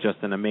being just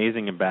an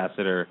amazing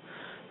ambassador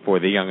for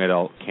the young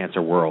adult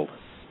cancer world.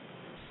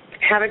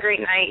 Have a great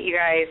night, you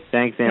guys.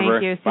 Thanks, Amber.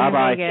 Thank you.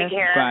 Bye-bye. Take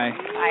care. Bye.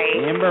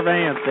 Bye. Amber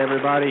Vance,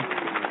 everybody.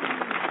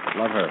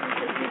 Love her.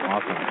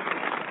 Awesome.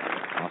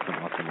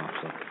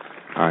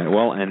 All right,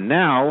 well, and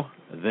now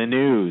the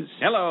news.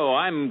 Hello,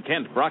 I'm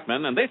Kent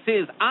Brockman, and this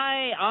is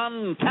Eye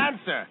on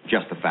Cancer.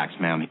 Just the facts,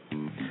 ma'am.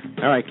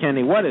 All right,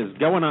 Kenny, what is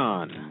going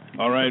on?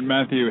 All right,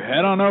 Matthew,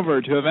 head on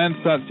over to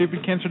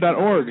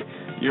events.stupidcancer.org,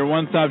 your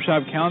one-stop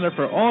shop calendar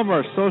for all of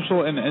our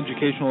social and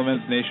educational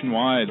events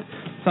nationwide.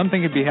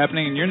 Something could be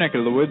happening in your neck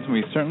of the woods, and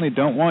we certainly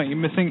don't want you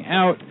missing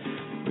out.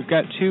 We've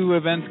got 2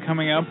 events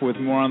coming up with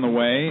more on the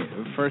way.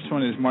 The first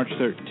one is March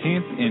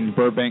 13th in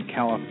Burbank,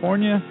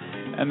 California,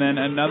 and then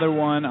another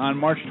one on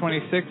March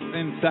 26th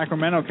in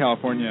Sacramento,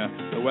 California.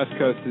 The West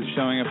Coast is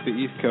showing up the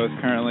East Coast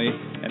currently,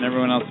 and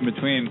everyone else in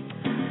between.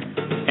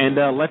 And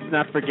let's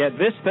not forget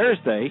this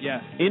Thursday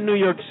in New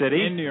York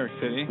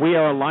City. We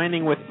are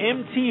aligning with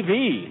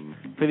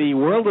MTV for the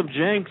World of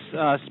Jenks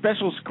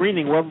special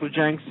screening. World of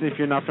Jenks, if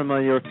you're not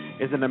familiar,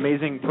 is an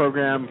amazing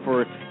program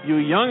for you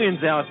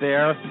youngins out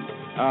there.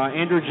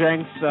 Andrew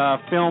Jenks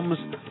films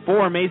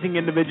 4 amazing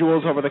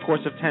individuals over the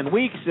course of 10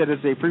 weeks. It is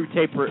a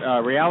pre-tape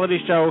reality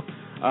show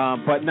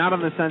but not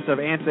in the sense of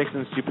antics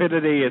and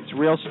stupidity. It's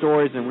real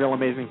stories and real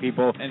amazing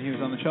people. And he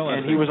was on the show last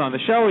week. And he was on the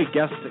show. He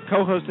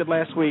co-hosted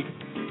last week.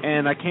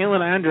 And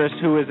Kaylin Andrus,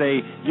 who is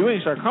a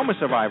Ewing sarcoma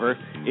survivor,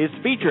 is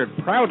featured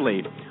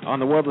proudly on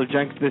the World of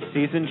Jenks this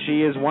season.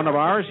 She is one of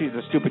ours. She's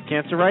a stupid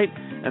cancerite,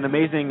 an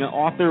amazing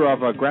author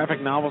of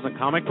graphic novels and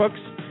comic books.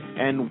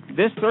 And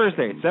this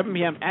Thursday at 7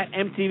 p.m. at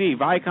MTV,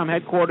 Viacom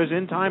headquarters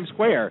in Times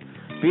Square.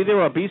 Be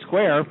there or be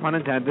square, pun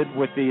intended,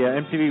 with the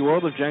MTV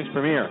World of Jenks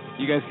premiere.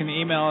 You guys can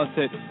email us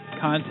at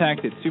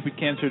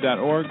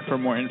contact@stupidcancer.org for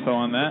more info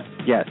on that.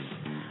 Yes.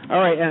 All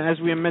right, and as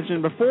we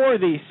mentioned before,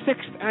 the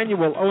 6th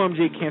annual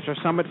OMG Cancer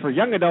Summit for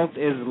Young Adults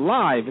is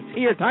live. It's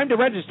here. Time to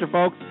register,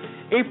 folks.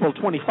 April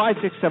 25,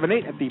 6, 7,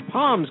 8 at the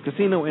Palms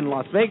Casino in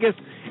Las Vegas.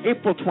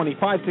 April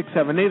 25, 6,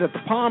 7, 8 at the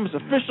Palms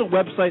official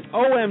website,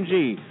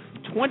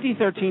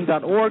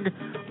 OMG2013.org.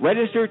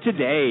 Register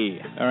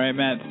today. All right,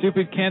 Matt,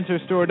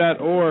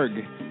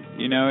 stupidcancerstore.org.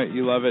 You know it.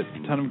 You love it.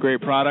 A ton of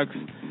great products.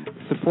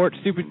 Support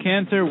Stupid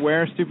Cancer.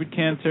 Wear Stupid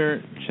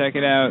Cancer. Check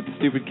it out,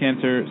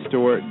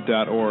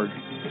 stupidcancerstore.org.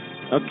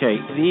 Okay,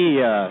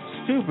 the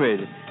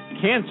Stupid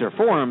Cancer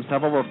forums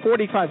have over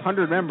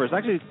 4,500 members.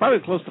 Actually, it's probably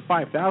close to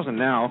 5,000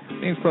 now. I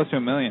think it's close to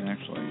 1 million,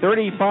 actually.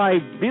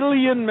 35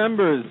 billion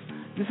members.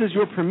 This is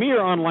your premier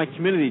online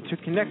community to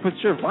connect with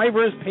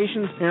survivors,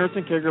 patients, parents,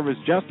 and caregivers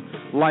just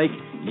like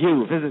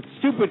you. Visit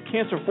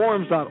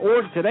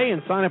stupidcancerforums.org today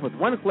and sign up with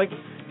one click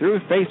through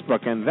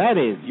Facebook. And that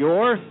is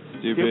your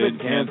Stupid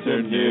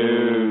Cancer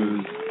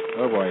News.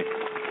 Oh, boy.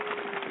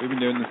 We've been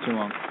doing this too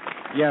long.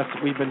 Yes,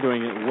 we've been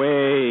doing it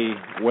way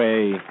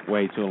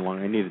too long.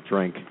 I need a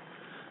drink.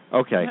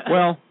 Okay,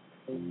 well,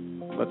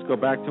 let's go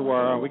back to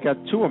we got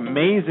two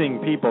amazing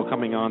people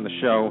coming on the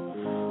show.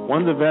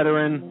 One's a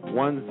veteran,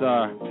 one's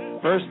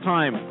first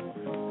time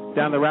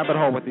down the rabbit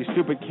hole with the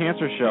Stupid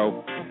Cancer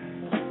Show.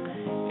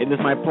 It is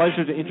my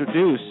pleasure to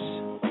introduce,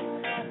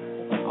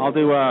 I'll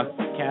do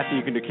Kathy,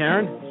 you can do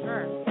Karen?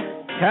 Sure.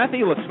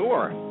 Kathy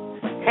LaTour.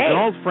 Hey. An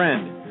old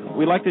friend.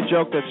 We like to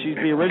joke that she's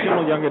the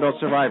original young adult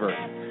survivor.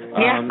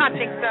 Yeah, I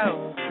think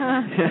so.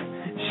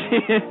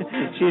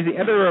 She's the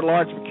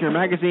editor-at-large for Cure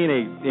Magazine,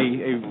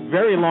 a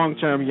very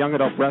long-term young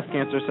adult breast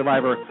cancer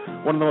survivor,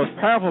 one of the most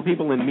powerful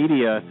people in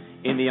media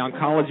in the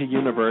oncology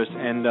universe,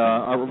 and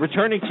a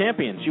returning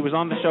champion. She was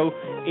on the show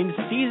in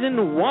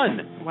season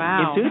 1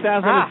 Wow. in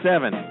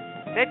 2007.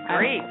 Good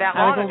grief, that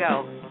long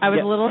ago. I was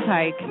a little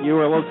tyke. You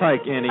were a little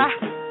tyke, Annie.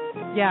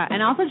 Yeah,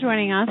 and also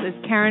joining us is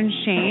Karen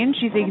Shayne.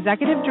 She's the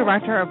Executive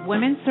Director of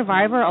Women's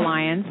Survivor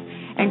Alliance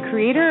and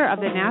creator of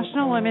the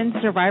National Women's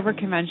Survivor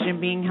Convention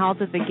being held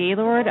at the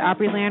Gaylord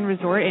Opryland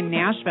Resort in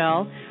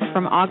Nashville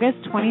from August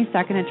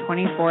 22nd and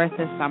 24th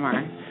this summer.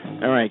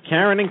 All right,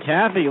 Karen and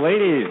Kathy,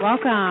 ladies.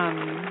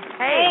 Welcome.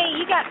 Hey,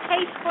 you got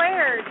K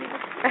squared.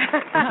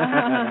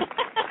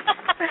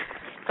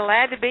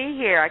 Glad to be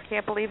here. I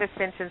can't believe it's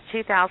been since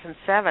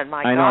 2007.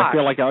 My I know. gosh. I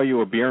feel like I owe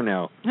you a beer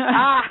now.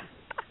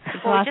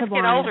 Well, we just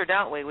get older,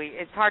 don't we?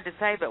 It's hard to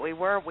say, but we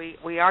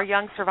are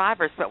young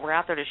survivors, but we're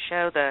out there to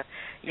show the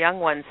young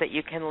ones that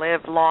you can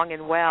live long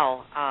and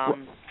well.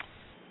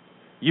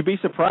 You'd be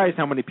surprised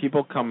how many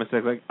people come and say,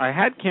 like, I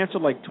had cancer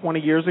like 20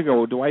 years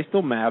ago. Do I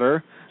still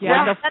matter?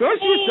 Yeah. Like, of course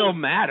you still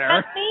matter.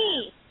 That's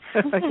me.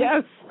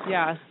 Yes.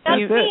 Yes.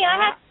 That's me.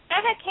 I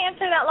had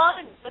cancer that long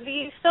ago.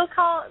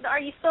 Are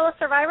you still a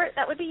survivor?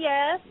 That would be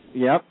yes.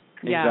 Yep.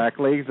 Yeah.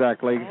 Exactly.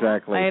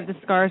 I have the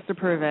scars to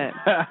prove it.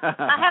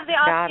 I have the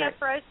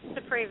osteoporosis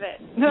to prove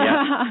it.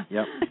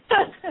 Yep.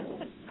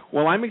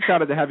 Well, I'm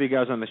excited to have you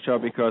guys on the show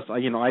because,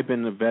 I've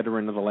been a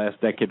veteran of the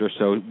last decade or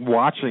so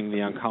watching the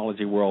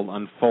oncology world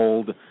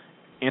unfold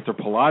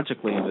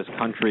anthropologically in this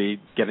country,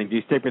 getting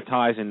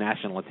destigmatized and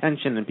national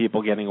attention and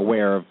people getting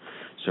aware of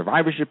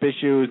survivorship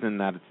issues and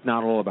that it's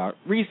not all about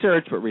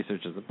research, but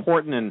research is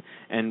important.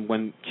 And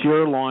when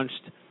Cure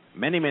launched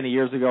many, many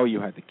years ago, you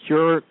had the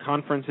Cure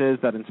conferences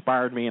that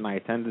inspired me, and I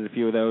attended a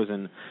few of those.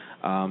 And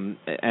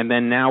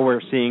then now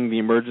we're seeing the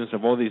emergence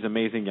of all these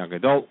amazing young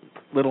adult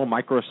little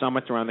micro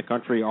summits around the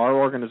country. Our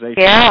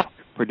organization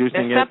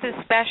producing There's something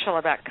special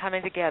about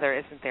coming together,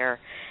 isn't there?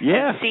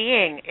 Yeah. And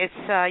seeing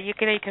you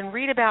can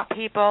read about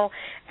people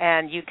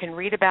and you can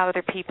read about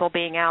other people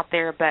being out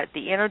there, but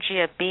the energy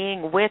of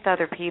being with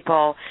other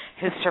people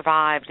who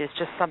survived is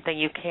just something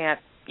you can't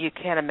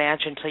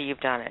imagine until you've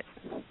done it.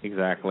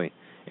 Exactly.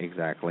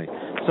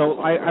 So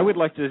I would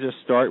like to just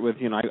start with,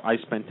 I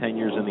spent 10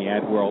 years in the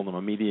ad world. I'm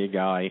a media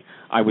guy.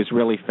 I was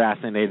really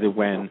fascinated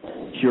when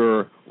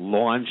Cure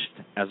launched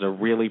as a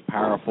really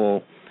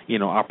powerful,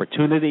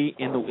 opportunity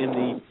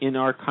in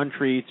our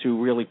country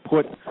to really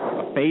put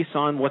a face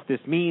on what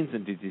this means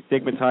and to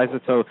destigmatize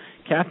it. So,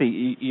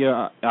 Kathy, you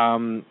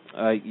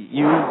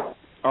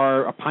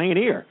are a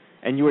pioneer,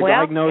 and you were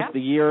diagnosed the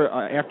year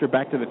after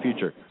Back to the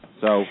Future.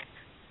 So.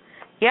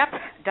 Yep,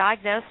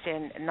 diagnosed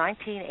in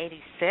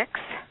 1986,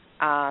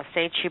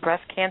 stage 2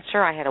 breast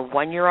cancer. I had a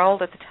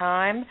 1-year-old at the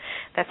time.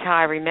 That's how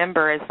I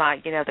remember as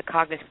the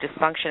cognitive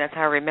dysfunction. That's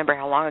how I remember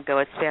how long ago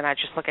it's been. I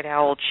just look at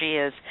how old she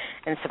is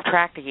and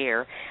subtract a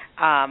year.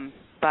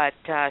 but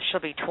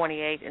she'll be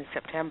 28 in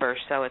September,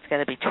 so it's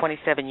going to be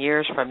 27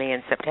 years from me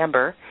in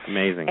September.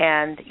 Amazing.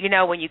 And,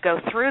 when you go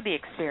through the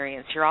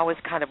experience, you're always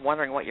kind of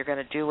wondering what you're going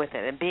to do with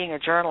it. And being a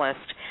journalist,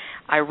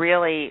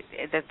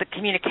 the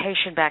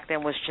communication back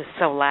then was just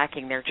so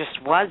lacking. There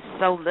just was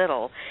so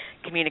little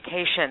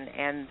communication,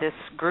 and this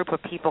group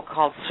of people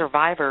called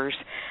survivors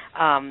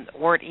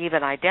weren't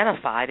even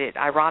identified.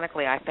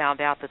 Ironically, I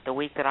found out that the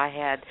week that I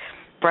had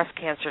breast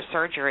cancer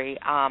surgery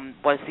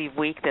was the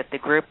week that the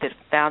group that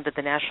founded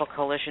the National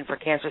Coalition for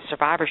Cancer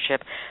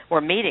Survivorship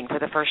were meeting for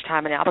the first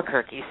time in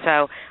Albuquerque.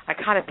 So I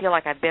kind of feel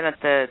like I've been at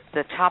the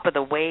top of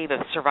the wave of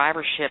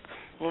survivorship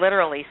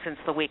literally since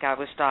the week I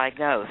was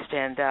diagnosed.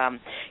 And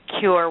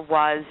Cure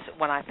was,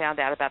 when I found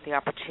out about the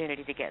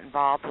opportunity to get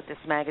involved with this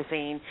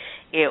magazine,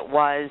 it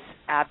was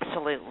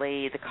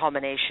absolutely the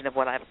culmination of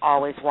what I've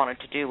always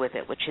wanted to do with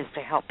it, which is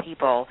to help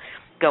people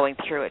going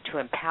through it, to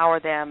empower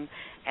them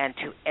and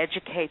to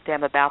educate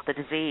them about the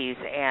disease.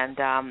 And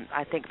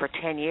I think for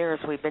 10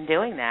 years we've been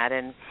doing that.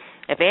 And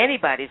if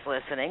anybody's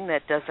listening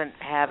that doesn't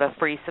have a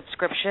free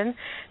subscription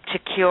to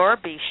Cure,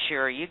 be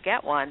sure you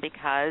get one,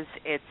 because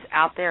it's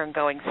out there and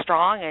going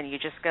strong, and you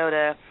just go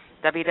to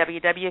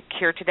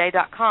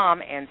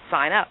www.curetoday.com and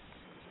sign up.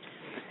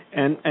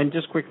 And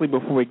just quickly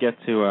before we get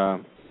to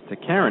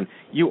Karen,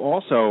 you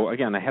also,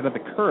 again, ahead of the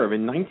curve,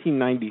 in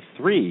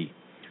 1993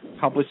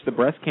 published the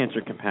Breast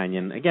Cancer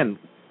Companion, again,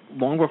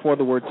 long before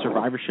the word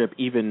survivorship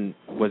even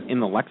was in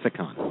the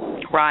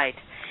lexicon. Right.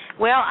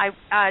 Well,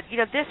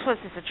 this was,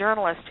 as a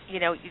journalist,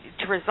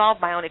 to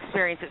resolve my own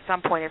experience. At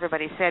some point,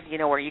 everybody said,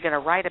 are you going to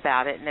write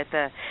about it? And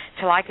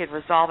till I could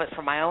resolve it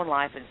for my own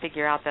life and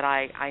figure out that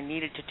I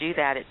needed to do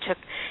that,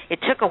 it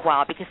took a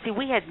while, because see,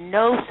 we had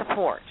no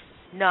support,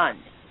 none,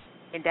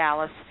 in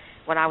Dallas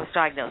when I was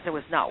diagnosed. There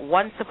was not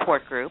one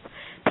support group.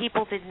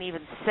 People didn't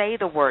even say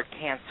the word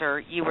cancer.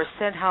 You were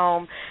sent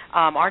home.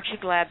 Aren't you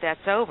glad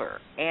that's over?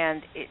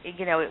 And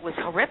it was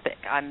horrific.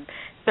 I'm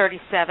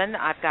 37.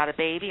 I've got a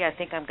baby. I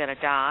think I'm going to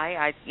die.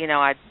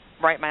 I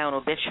write my own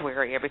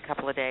obituary every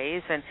couple of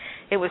days, and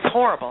it was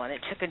horrible. And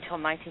it took until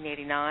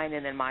 1989,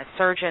 and then my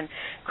surgeon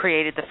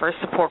created the first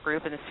support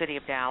group in the city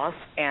of Dallas,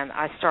 and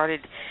I started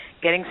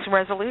getting some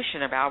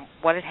resolution about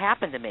what had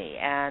happened to me.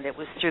 And it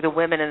was through the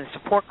women in the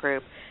support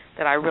group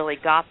that I really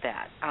got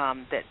that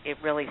it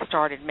really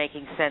started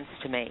making sense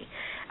to me.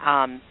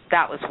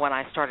 That was when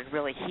I started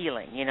really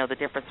healing, the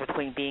difference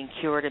between being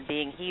cured and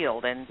being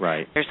healed, and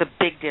right. There's a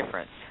big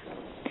difference.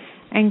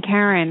 And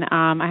Karen,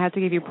 I have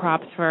to give you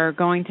props for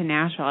going to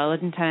Nashville. I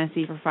lived in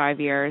Tennessee for 5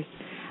 years.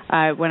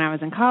 When I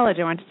was in college,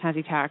 I went to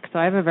Tennessee Tech, so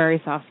I have a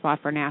very soft spot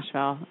for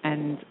Nashville,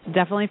 and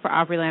definitely for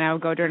Opryland. I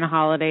would go during the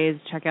holidays,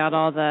 check out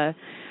all the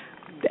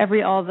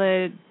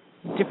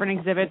different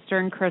exhibits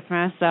during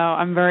Christmas, so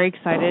I'm very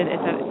excited.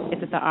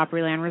 It's at the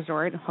Opryland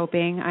Resort,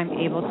 hoping I'm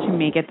able to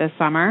make it this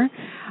summer.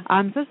 So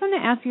I just want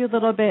to ask you a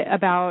little bit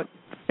about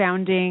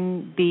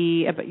being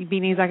the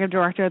executive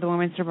director of the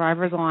Women's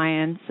Survivors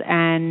Alliance,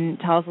 and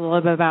tell us a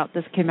little bit about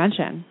this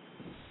convention.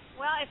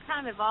 Well, it's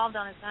kind of evolved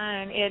on its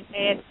own. It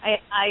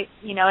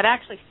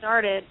actually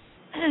started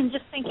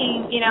just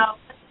thinking,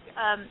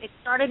 it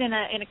started in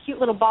a cute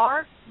little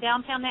bar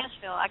downtown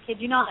Nashville. I kid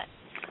you not.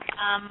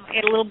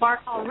 At a little bar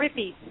called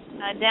Rippy's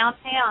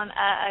downtown.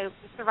 A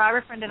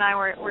survivor friend and I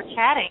were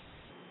chatting,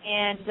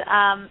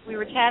 and we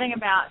were chatting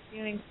about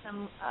doing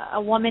some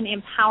a woman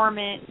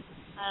empowerment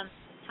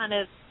kind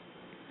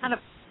of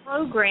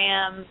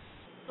program,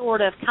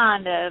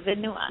 kind of.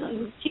 And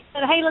she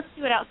said, "Hey, let's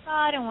do it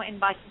outside," and went in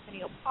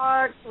Bicentennial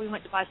Park. So we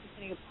went to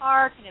Bicentennial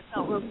Park, and it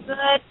felt real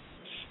good.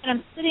 And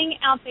I'm sitting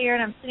out there,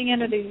 and I'm sitting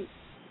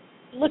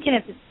looking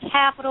at this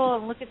Capitol,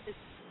 and look at this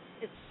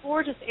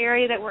gorgeous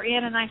area that we're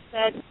in, and I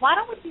said, why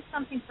don't we do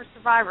something for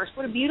survivors?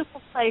 What a beautiful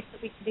place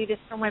that we can do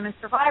this for women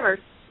survivors.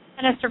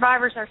 And as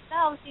survivors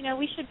ourselves,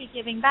 we should be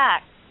giving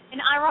back. And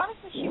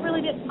ironically, she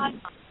really didn't like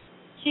it.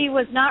 She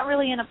was not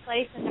really in a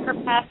place, and her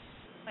past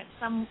went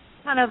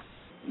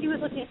she was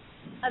looking at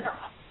other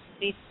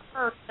opportunities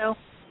for her. So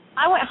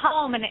I went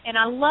home, and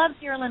I love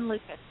Geraldine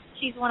Lucas.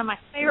 She's one of my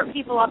favorite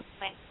people on the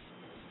planet.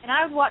 And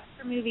I would watch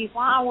her movies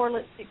while I wore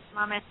lipstick to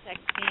my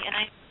mastectomy, and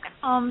I went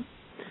home.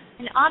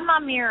 And on my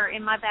mirror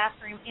in my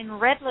bathroom in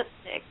red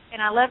lipstick,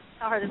 and I love to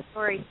tell her the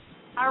story,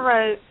 I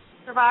wrote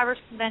Survivors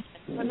Convention,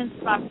 Women's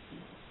Survivors.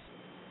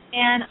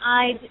 And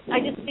I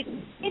just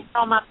it's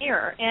on my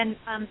mirror. And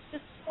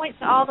just point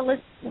to all the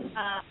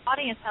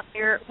audience out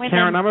there.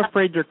 Karen, I'm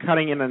afraid you're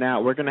cutting in and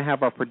out. We're going to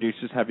have our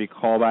producers have you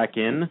call back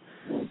in.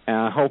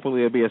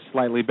 Hopefully it'll be a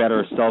slightly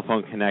better cell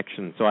phone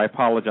connection. So I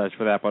apologize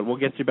for that, but we'll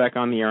get you back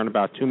on the air in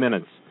about 2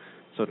 minutes.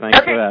 So thanks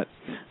for that.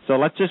 So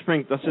let's just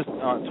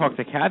talk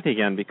to Kathy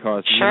again,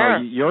 because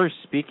you're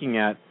speaking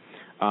at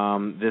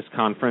this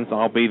conference.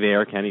 I'll be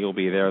there. Kenny will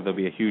be there. There'll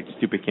be a huge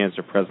Stupid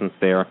Cancer presence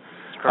there.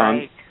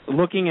 Great.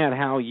 Looking at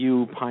how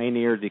you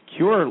pioneered the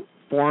Cure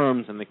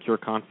forums and the Cure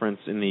conference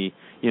in the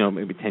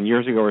maybe 10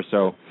 years ago or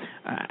so,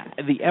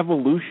 the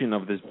evolution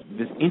of this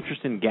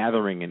interest in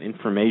gathering and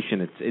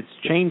information, it's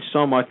changed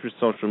so much with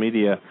social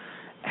media.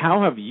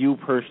 How have you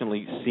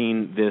personally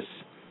seen this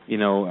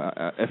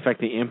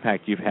affect the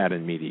impact you've had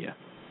in media?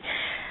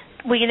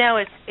 Well,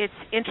 it's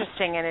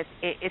interesting, and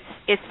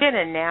it's been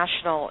a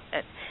national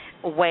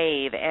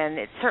wave, and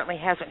it certainly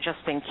hasn't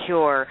just been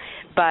cure,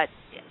 but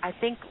I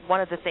think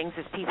one of the things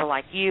is people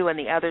like you and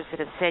the others that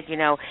have said,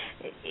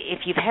 if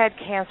you've had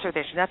cancer,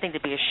 there's nothing to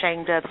be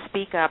ashamed of.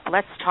 Speak up.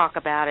 Let's talk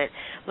about it.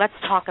 Let's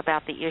talk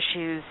about the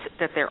issues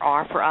that there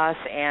are for us.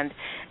 And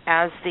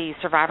as the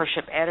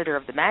survivorship editor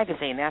of the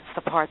magazine, that's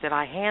the part that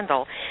I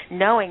handle,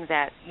 knowing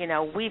that,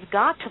 we've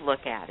got to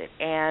look at it.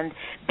 And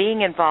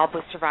being involved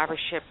with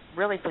survivorship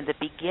really from the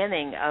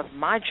beginning of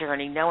my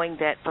journey, knowing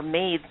that for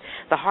me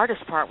the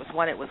hardest part was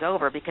when it was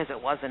over, because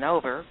it wasn't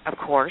over, of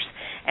course,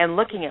 and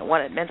looking at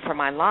what it meant for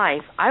my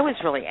life, I was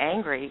really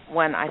angry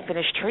when I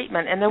finished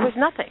treatment and there was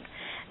nothing.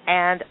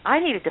 And I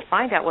needed to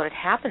find out what had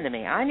happened to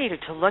me. I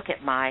needed to look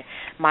at my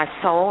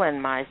soul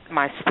and my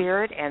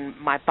spirit and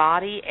my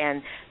body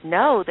and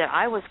know that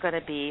I was going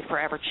to be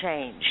forever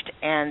changed.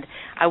 And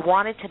I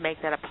wanted to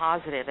make that a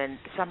positive. And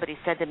somebody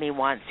said to me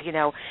once,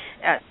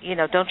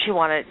 don't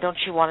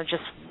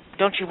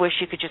you wish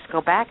you could just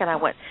go back? And I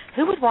went,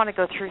 who would want to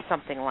go through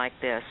something like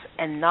this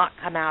and not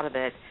come out of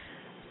it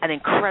an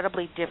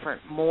incredibly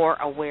different, more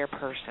aware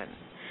person?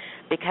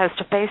 Because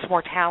to face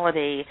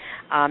mortality,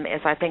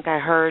 as I think I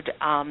heard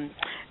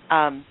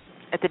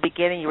at the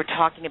beginning, you were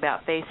talking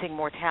about facing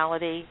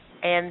mortality,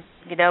 and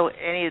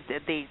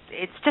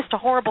it's just a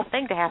horrible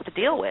thing to have to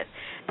deal with,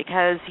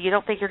 because you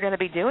don't think you're going to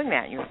be doing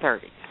that in your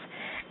 30s,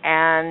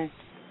 and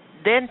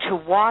then to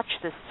watch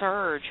the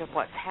surge of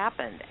what's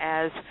happened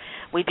as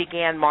we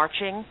began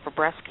marching for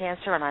breast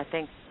cancer, and I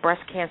think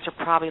breast cancer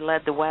probably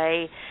led the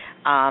way,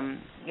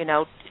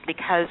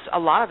 because a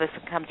lot of us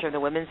have come through the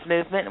women's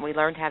movement, and we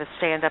learned how to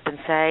stand up and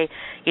say,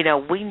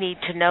 we need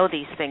to know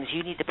these things.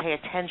 You need to pay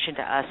attention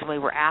to us. And we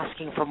were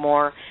asking for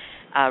more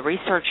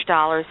research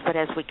dollars, but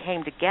as we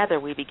came together,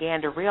 we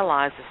began to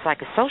realize the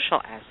psychosocial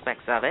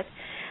aspects of it.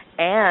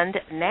 And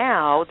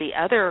now the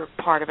other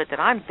part of it that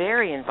I'm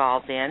very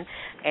involved in,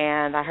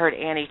 and I heard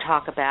Annie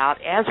talk about,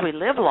 as we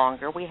live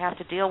longer, we have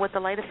to deal with the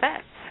late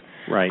effects.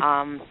 Right.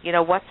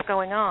 What's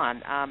going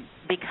on?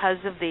 Because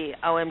of the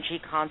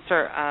OMG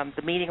concert,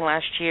 the meeting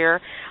last year,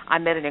 I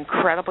met an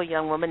incredible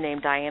young woman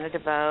named Diana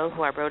DeVoe,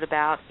 who I wrote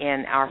about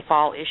in our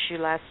fall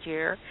issue last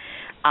year.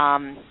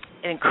 An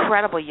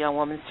incredible young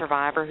woman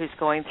survivor who's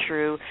going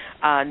through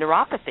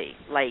neuropathy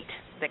late,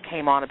 that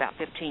came on about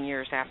 15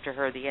 years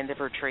after the end of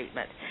her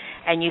treatment.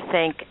 And you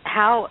think,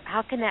 how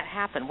can that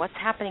happen? What's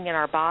happening in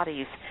our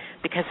bodies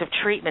because of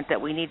treatment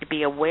that we need to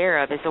be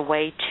aware of as a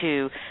way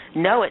to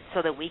know it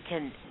so that we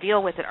can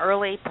deal with it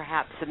early,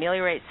 perhaps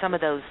ameliorate some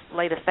of those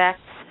late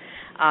effects,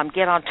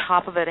 get on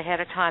top of it ahead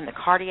of time, the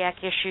cardiac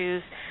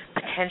issues,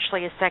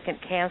 potentially a second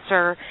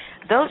cancer.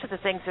 Those are the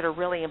things that are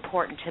really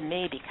important to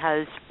me,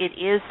 because it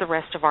is the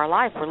rest of our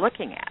life we're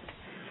looking at.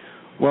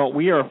 Well,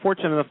 we are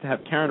fortunate enough to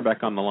have Karen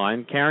back on the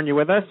line. Karen, you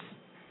with us?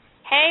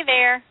 Hey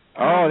there.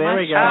 Oh, there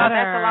we go. Oh,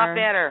 that's a lot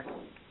better.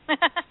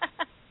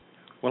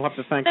 We'll have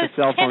to thank the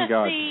cell phone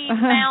god. Tennessee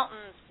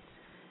mountains.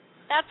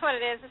 That's what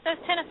it is. It's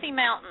those Tennessee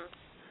mountains.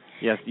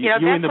 Yes, you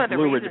that's and the one of the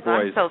Blue Ridge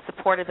reasons Boys. I'm so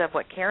supportive of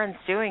what Karen's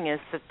doing, is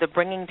the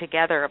bringing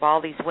together of all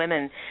these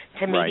women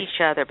to meet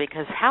each other,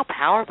 because how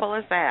powerful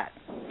is that?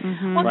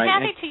 Mm-hmm. Well,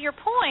 Kathy, to your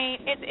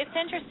point, it's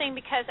interesting,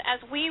 because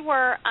as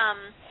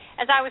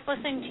I was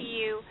listening to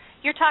you,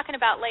 you're talking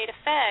about late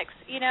effects,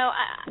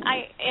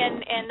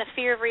 and the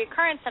fear of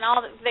reoccurrence and all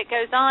that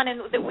goes on,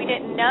 and that we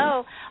didn't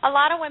know. A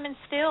lot of women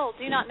still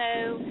do not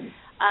know,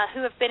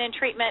 who have been in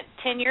treatment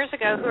 10 years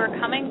ago, who are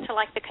coming to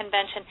the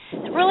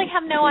convention, really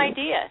have no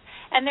idea.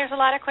 And there's a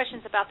lot of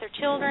questions about their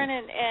children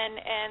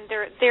and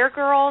their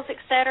girls, et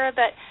cetera.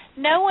 But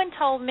no one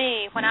told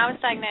me when I was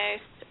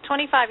diagnosed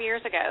 25 years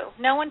ago,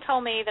 no one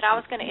told me that I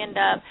was going to end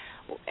up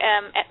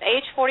at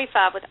age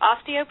 45 with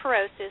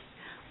osteoporosis,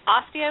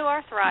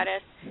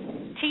 osteoarthritis,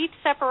 teeth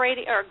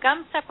separating or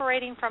gum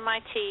separating from my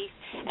teeth,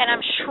 and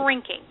I'm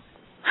shrinking.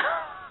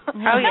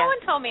 No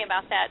one told me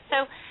about that.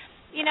 So,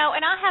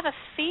 and I have a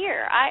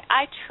fear.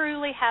 I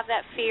truly have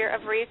that fear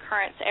of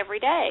reoccurrence every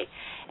day.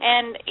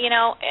 And,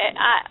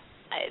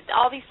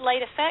 all these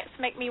late effects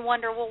make me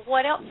wonder, well,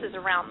 what else is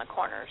around the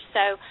corner?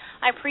 So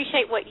I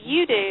appreciate what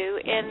you do,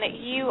 and that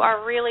you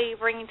are really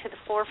bringing to the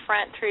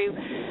forefront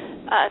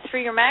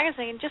through your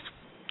magazine just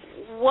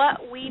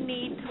what we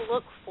need to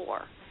look for.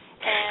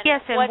 And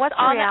yes, and what's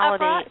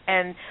reality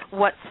and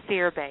what's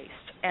fear-based.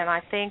 And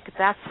I think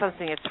that's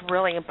something that's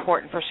really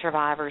important for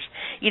survivors.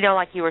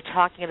 Like you were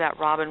talking about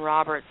Robin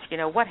Roberts,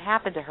 what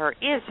happened to her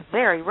is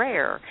very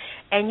rare.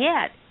 And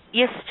yet,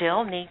 you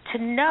still need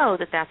to know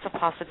that that's a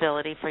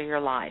possibility for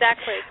your life.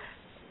 Exactly.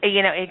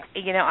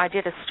 I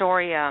did a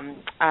story in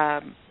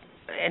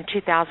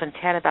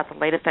 2010 about the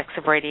late effects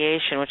of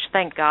radiation, which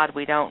thank God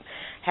we don't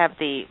have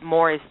the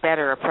more is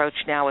better approach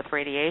now with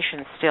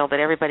radiation still, that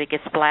everybody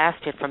gets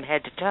blasted from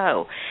head to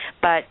toe.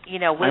 But,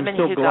 women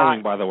who I'm still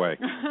glowing, by the way.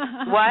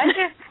 What?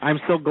 I'm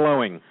still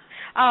glowing.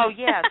 Oh,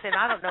 yes, and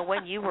I don't know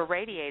when you were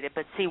radiated,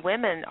 but see,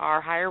 women are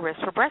higher risk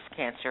for breast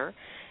cancer,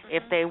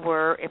 if they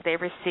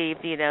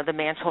received, the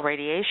mantle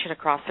radiation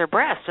across their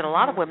breast. And a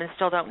lot of women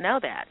still don't know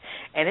that.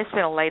 And it's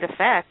been a late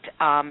effect.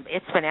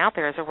 It's been out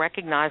there as a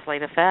recognized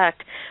late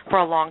effect for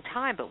a long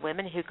time. But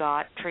women who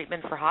got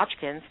treatment for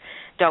Hodgkins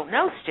don't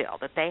know still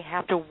that they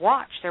have to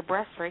watch their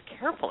breasts very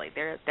carefully.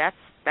 That's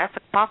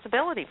a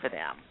possibility for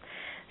them.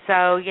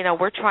 So,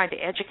 we're trying to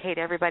educate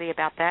everybody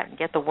about that and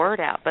get the word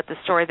out. But the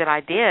story that I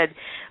did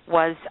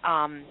was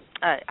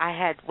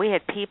we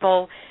had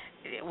people.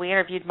 We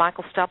interviewed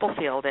Michael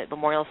Stubblefield at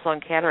Memorial Sloan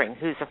Kettering,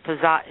 who's a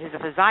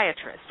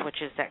physiatrist, which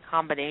is that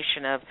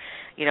combination of,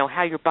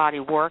 how your body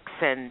works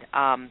and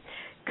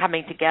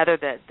coming together,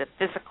 the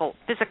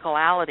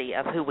physicality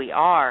of who we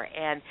are.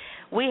 And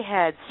we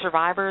had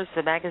Survivors,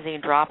 the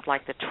magazine dropped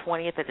like the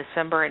 20th of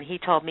December, and he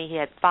told me he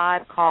had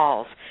 5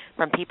 calls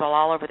from people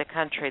all over the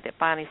country that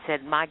finally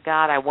said, my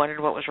God, I wondered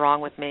what was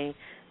wrong with me.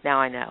 Now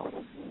I know.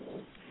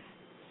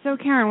 So,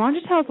 Karen, why don't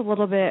you tell us a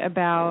little bit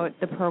about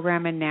the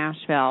program in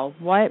Nashville?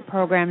 What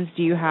programs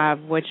do you have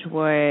which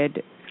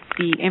would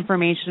be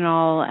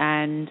informational,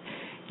 and,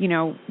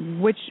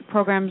 which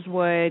programs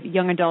would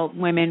young adult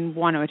women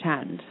want to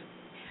attend?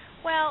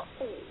 Well,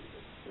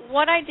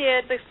 what I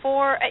did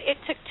before, it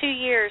took 2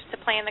 years to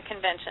plan the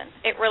convention.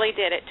 It really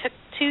did. It took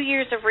 2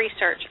 years of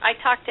research. I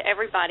talked to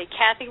everybody.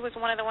 Kathy was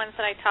one of the ones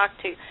that I talked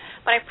to.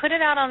 But I put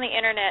it out on the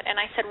Internet, and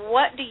I said,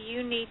 what do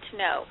you need to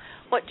know?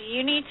 What do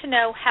you need to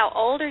know? How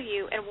old are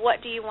you? And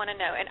what do you want to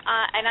know? And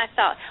I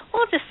thought,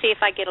 well, just see if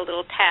I get a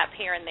little tap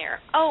here and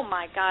there. Oh,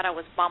 my God, I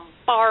was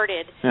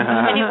bombarded.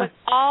 And it was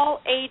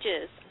all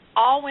ages,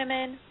 all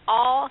women,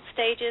 all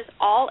stages,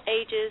 all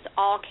ages,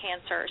 all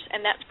cancers. And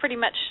that's pretty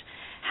much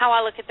how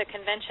I look at the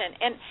convention.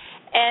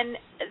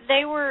 And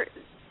they were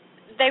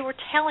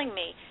telling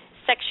me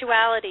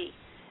sexuality.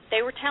 They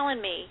were telling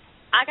me,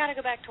 I got to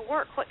go back to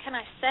work. What can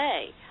I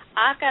say?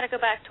 I've got to go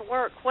back to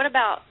work. What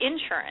about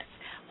insurance?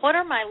 What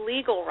are my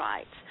legal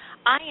rights?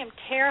 I am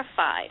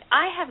terrified.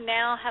 I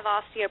now have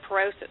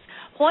osteoporosis.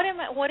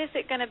 What is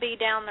it going to be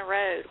down the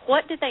road?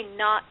 What did they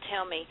not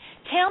tell me?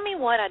 Tell me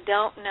what I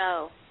don't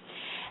know.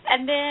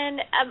 And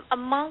then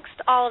amongst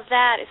all of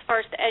that, as far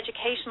as the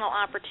educational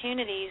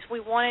opportunities, we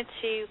wanted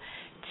to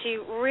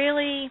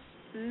really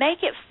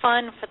make it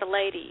fun for the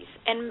ladies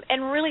and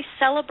really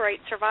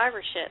celebrate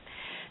survivorship.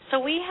 So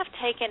we have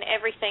taken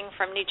everything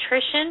from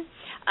nutrition.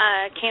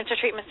 Cancer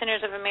Treatment Centers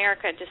of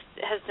America just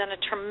has done a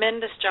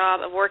tremendous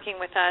job of working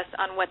with us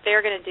on what they're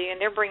going to do, and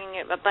they're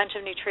bringing a bunch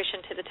of nutrition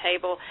to the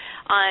table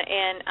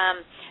and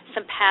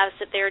some paths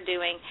that they're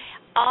doing,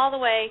 all the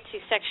way to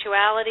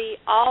sexuality,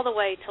 all the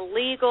way to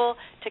legal,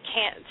 to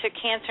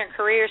cancer and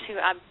careers,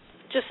 who I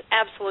just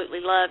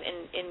absolutely love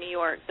in New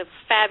York. The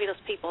fabulous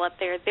people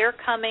up there, they're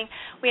coming.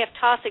 We have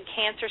Taussig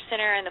Cancer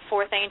Center and the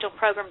Fourth Angel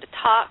Program to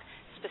talk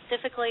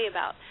specifically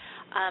about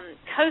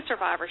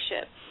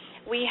co-survivorship.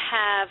 We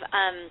have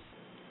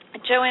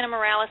Joanna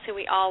Morales, who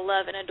we all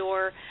love and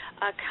adore,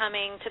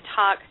 coming to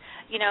talk,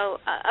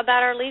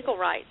 about our legal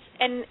rights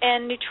and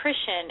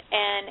nutrition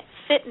and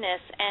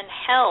fitness and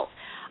health.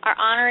 Our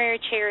honorary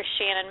chair is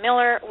Shannon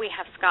Miller. We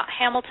have Scott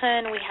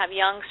Hamilton. We have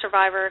young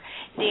survivor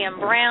DM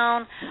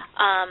Brown.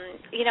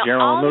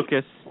 Geraldine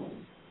Lucas.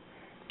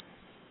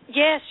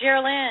 Yes,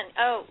 Geraldine.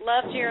 Oh,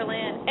 love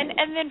Geraldine.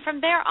 And then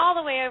from there all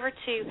the way over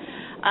to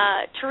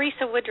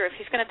Teresa Woodruff,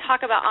 who's going to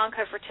talk about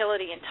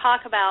oncofertility and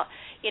talk about,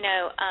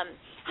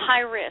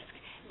 high risk,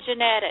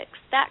 genetics,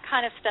 that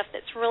kind of stuff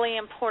that's really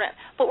important.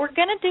 But we're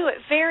going to do it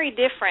very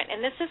different,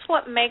 and this is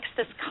what makes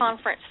this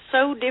conference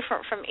so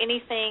different from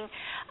anything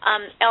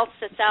else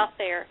that's out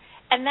there.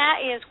 And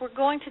that is, we're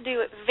going to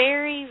do it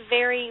very,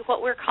 very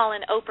what we're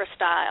calling Oprah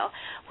style,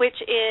 which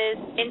is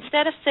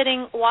instead of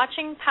sitting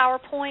watching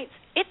PowerPoints,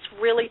 it's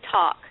really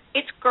talk.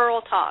 It's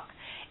girl talk.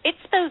 It's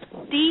those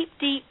deep,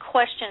 deep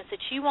questions that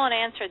you want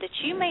answered that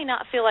you may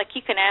not feel like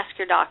you can ask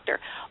your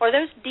doctor, or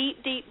those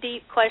deep, deep,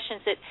 deep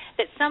questions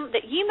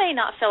that you may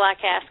not feel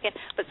like asking,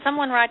 but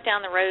someone right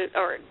down the road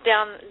or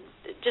down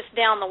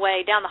the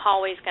way, down the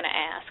hallway is going to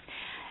ask.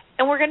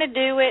 And we're going to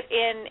do it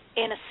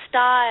in a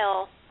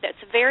style that's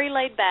very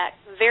laid back,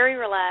 very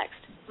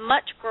relaxed,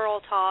 much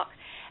girl talk,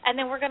 and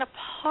then we're going to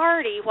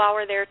party while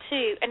we're there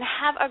too and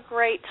have a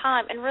great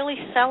time and really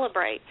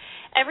celebrate.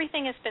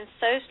 Everything has been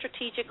so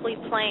strategically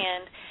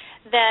planned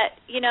that,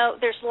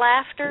 there's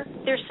laughter,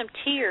 there's some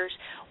tears.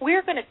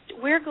 We're going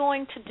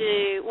to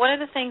do, one of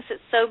the things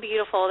that's so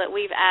beautiful that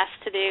we've asked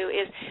to do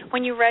is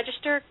when you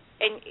register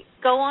and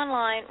go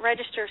online,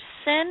 register,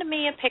 send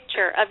me a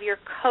picture of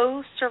your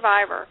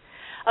co-survivor,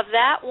 of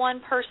that one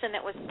person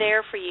that was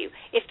there for you.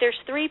 If there's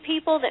 3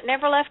 people that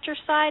never left your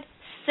side,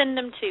 send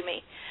them to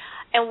me.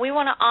 And we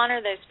want to honor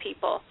those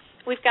people.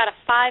 We've got a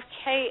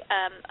 5K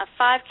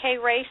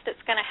race that's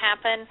going to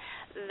happen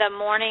the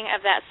morning of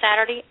that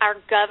Saturday. Our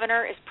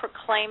governor is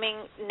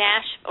proclaiming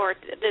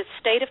the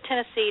state of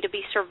Tennessee to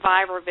be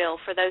Survivorville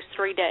for those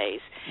 3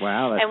 days.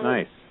 Wow, that's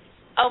nice.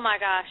 Oh my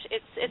gosh,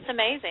 it's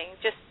amazing.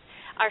 Just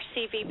our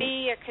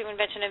CVB, our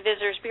Convention and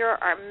Visitors Bureau,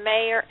 our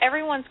mayor,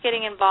 everyone's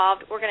getting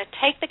involved. We're going to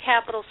take the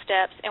capital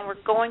steps, and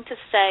we're going to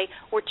say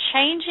we're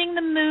changing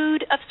the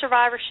mood of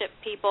survivorship,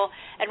 people,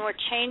 and we're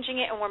changing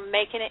it, and we're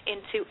making it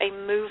into a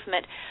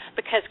movement,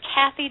 because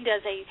Kathy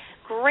does a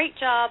great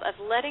job of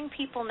letting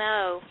people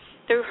know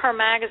through her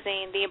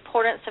magazine the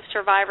importance of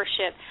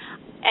survivorship.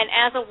 And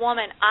as a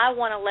woman, I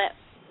want to let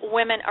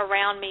women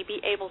around me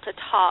be able to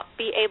talk,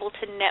 be able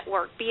to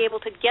network, be able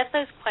to get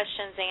those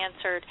questions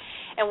answered.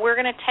 And we're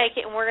going to take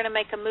it and we're going to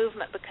make a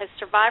movement, because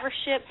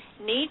survivorship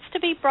needs to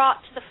be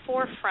brought to the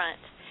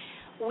forefront.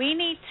 We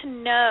need to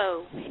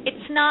know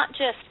it's not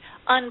just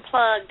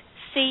unplugged,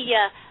 see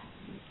ya,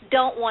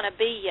 don't want to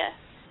be ya.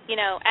 You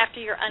know,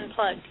 after you're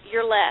unplugged,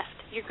 you're left.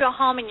 You go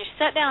home and you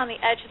sit down on the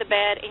edge of the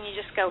bed and you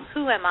just go,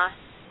 who am I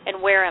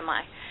and where am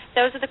I?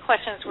 Those are the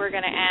questions we're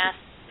going to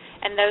ask.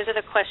 And those are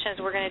the questions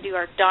we're going to do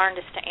our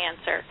darndest to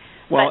answer.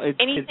 Well,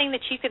 but anything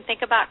that you can think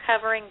about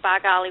covering, by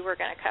golly, we're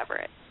going to cover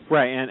it.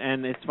 Right,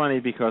 and it's funny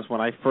because when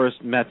I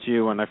first met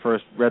you and I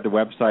first read the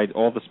website,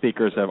 all the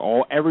speakers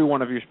every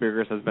one of your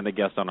speakers has been a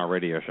guest on our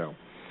radio show.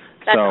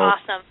 That's so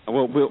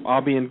awesome.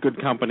 I'll be in good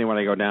company when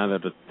I go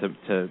down there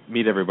to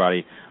meet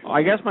everybody.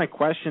 I guess my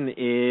question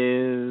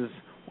is,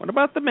 what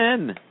about the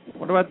men?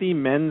 What about the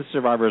Men's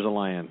Survivors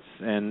Alliance?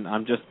 And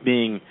I'm just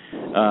being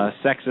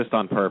sexist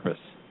on purpose.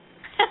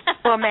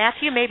 Well,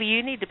 Matthew, maybe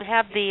you need to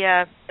have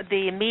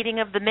the meeting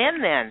of the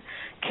men then.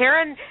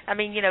 Karen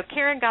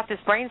got this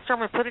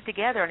brainstorm and put it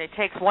together, and it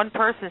takes one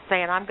person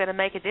saying, I'm going to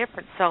make a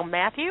difference. So,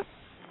 Matthew,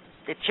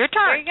 it's your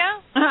turn. There you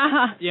go.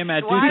 Yeah,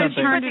 Matt, do I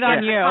something. turned it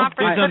on you.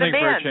 Do something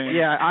for a change.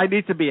 Yeah, I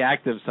need to be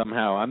active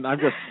somehow. I'm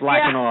just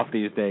slacking off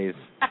these days.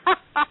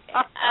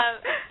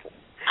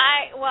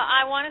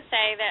 I want to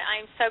say that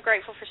I'm so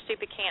grateful for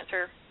Stupid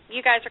Cancer.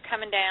 You guys are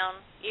coming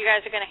down. You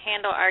guys are going to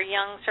handle our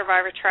Young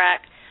Survivor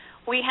track.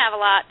 We have a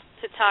lot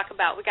to talk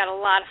about. We got a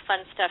lot of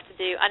fun stuff to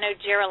do. I know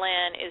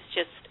Geraldine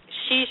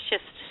she's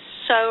just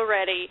so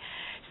ready.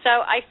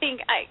 So I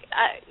think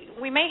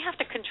we may have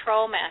to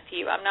control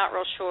Matthew. I'm not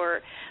real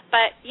sure.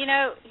 But, you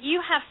know,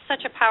 you have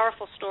such a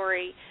powerful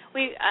story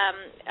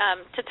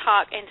to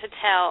talk and to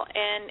tell.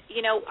 And,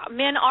 you know,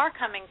 men are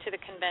coming to the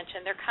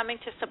convention. They're coming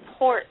to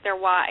support their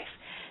wife.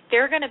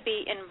 They're going to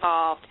be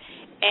involved.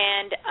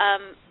 And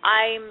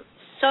I'm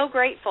so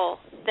grateful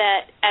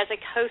that as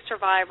a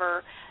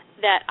co-survivor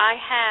that I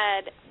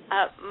had,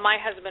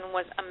 my husband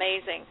was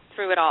amazing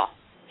through it all.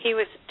 He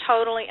was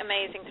totally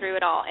amazing through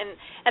it all.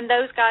 And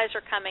those guys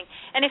are coming.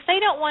 And if they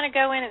don't want to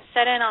go in and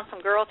sit in on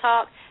some girl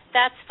talk,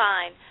 that's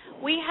fine.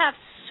 We have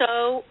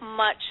so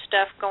much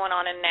stuff going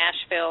on in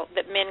Nashville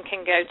that men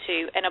can go to,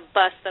 and a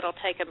bus that'll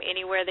take them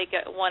anywhere they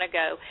want to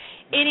go,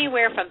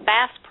 anywhere from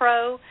Bass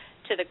Pro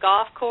to the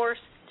golf course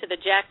to the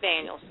Jack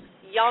Daniels.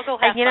 Y'all go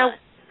have fun.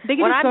 They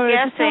can just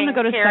tell them to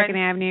go to Karen,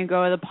 2nd Avenue and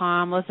go to the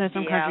Palm, listen to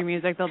some country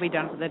music. They'll be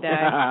done for the day.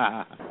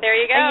 There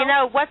you go. And you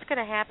know what's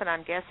going to happen,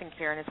 I'm guessing,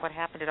 Karen, is what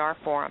happened at our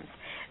forums.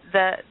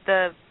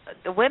 The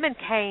women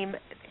came,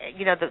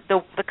 you know,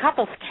 the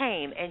couples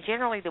came, and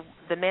generally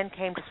the men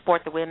came to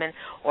support the women,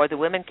 or the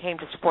women came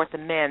to support the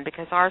men,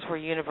 because ours were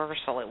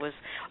universal. It was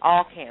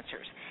all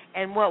cancers.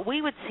 And what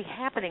we would see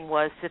happening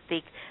was that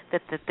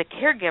the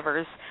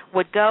caregivers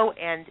would go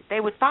and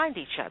they would find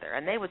each other,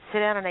 and they would sit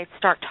down and they'd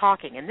start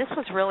talking. And this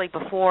was really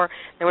before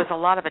there was a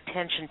lot of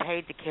attention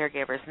paid to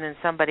caregivers, and then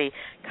somebody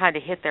kind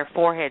of hit their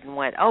forehead and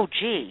went, oh,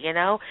 gee, you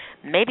know,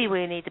 maybe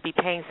we need to be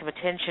paying some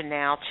attention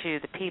now to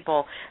the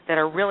people that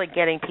are really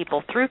getting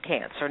people through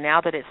cancer,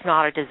 now that it's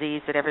not a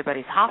disease that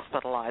everybody's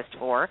hospitalized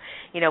for.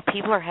 You know,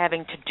 people are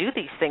having to do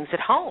these things at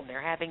home.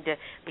 They're having to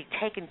be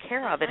taken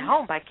care of at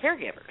home by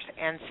caregivers.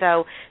 And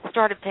so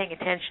started paying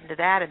attention to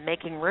that and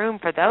making room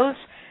for those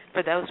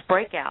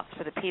breakouts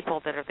for the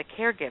people that are the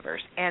caregivers,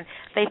 and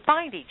they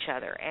find each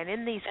other, and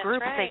in these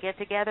groups they get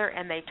together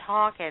and they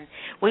talk. And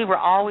we were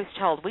always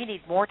told we need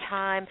more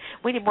time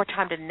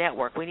to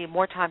network,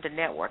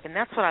 and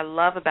that's what I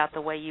love about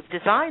the way you've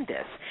designed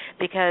this,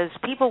 because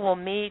people will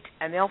meet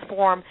and they'll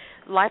form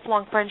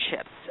lifelong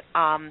friendships.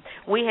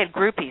 We had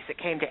groupies that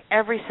came to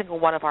every single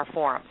one of our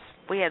forums.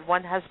 We had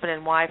one husband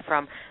and wife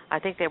from, I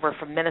think they were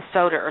from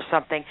Minnesota or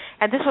something,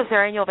 and this was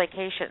their annual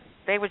vacation.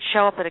 They would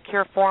show up at a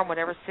Cure Forum,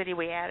 whatever city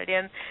we had it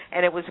in,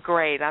 and it was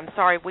great. I'm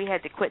sorry we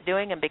had to quit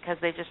doing them because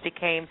they just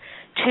became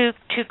too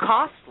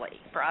costly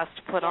for us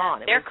to put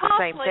on. They're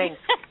costly. The same thing.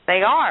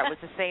 They are. It was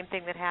the same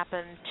thing that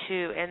happened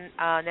in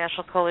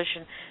National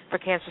Coalition for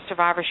Cancer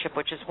Survivorship,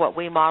 which is what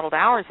we modeled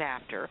ours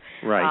after.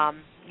 Right.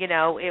 You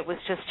know, it was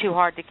just too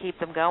hard to keep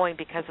them going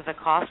because of the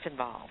cost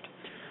involved.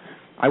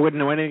 I wouldn't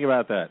know anything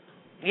about that.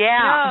 Yeah,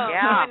 no,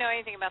 yeah. I don't know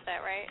anything about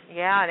that, right?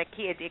 Yeah, and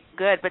it's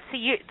good. But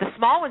see, the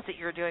small ones that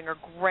you're doing are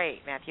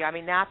great, Matthew. I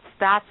mean,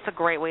 that's a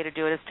great way to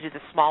do it, is to do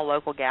the small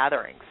local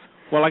gatherings.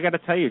 Well, I got to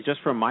tell you,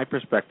 just from my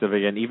perspective,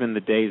 again, even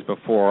the days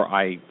before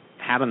I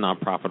had a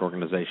nonprofit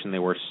organization,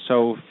 there were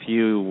so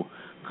few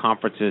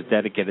conferences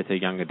dedicated to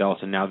young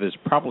adults, and now there's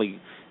probably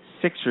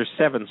 6 or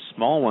 7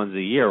 small ones a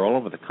year all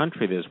over the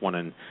country. There's one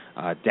in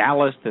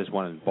Dallas, there's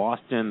one in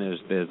Boston,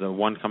 there's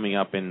one coming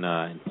up in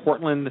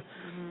Portland.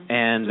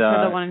 And just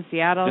like the one in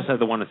Seattle. Just like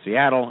the one in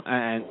Seattle,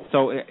 and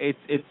so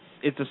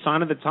it's a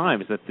sign of the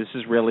times that this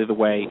is really the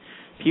way.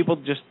 People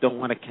just don't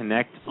want to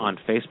connect on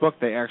Facebook.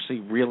 They actually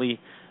really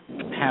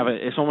have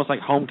it. It's almost like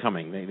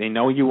homecoming. They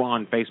know you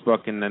on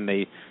Facebook, and then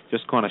they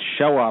just kind of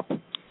show up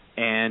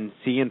and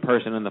see in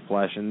person in the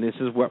flesh. And this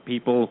is what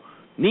people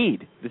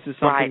need. This is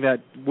something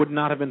that would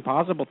not have been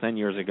possible 10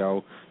 years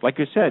ago, like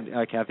you said,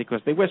 Kathy,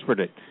 because they whispered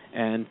it.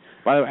 And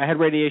by the way, I had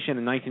radiation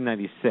in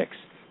 1996,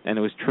 and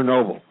it was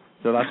Chernobyl.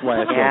 So that's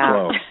why I feel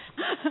low.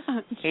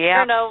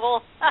 Yeah.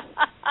 Chernobyl.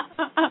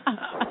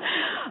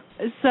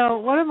 So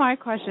one of my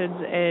questions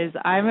is,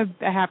 I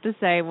have to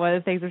say, one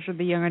of the things which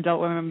the young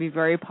adult women would be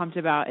very pumped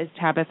about is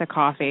Tabitha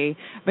Coffey.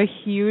 I'm a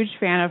huge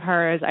fan of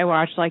hers. I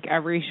watched like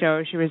every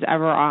show she was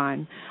ever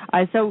on.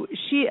 So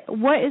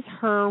what is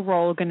her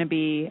role going to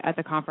be at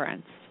the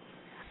conference?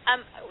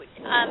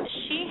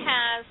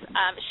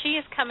 She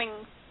is coming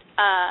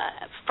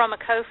from a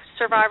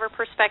co-survivor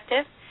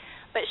perspective.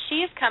 But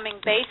she is coming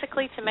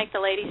basically to make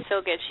the ladies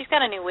feel good. She's got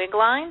a new wig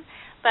line,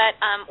 but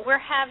we're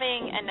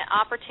having an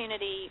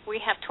opportunity. We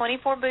have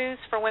 24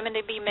 booths for women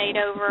to be made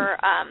over,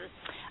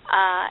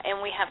 and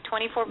we have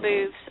 24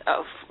 booths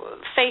of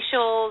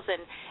facials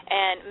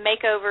and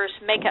makeovers,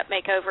 makeup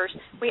makeovers.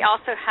 We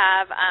also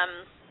have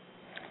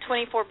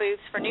 24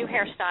 booths for new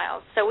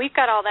hairstyles. So we've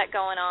got all that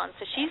going on.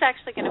 So she's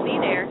actually going to be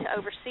there to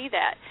oversee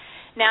that.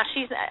 Now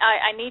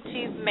I need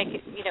to make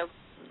it,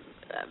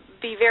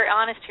 be very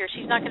honest here.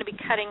 She's not going to be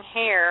cutting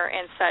hair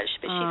and such,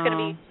 but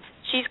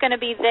she's going to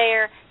be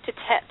there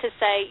to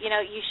say,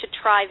 you should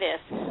try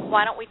this.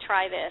 Why don't we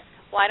try this?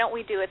 Why don't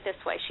we do it this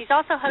way? She's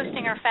also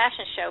hosting our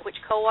fashion show, which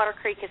Coldwater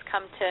Creek is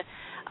going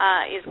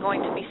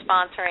to be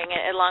sponsoring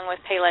along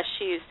with Payless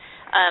Shoes.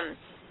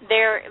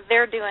 They're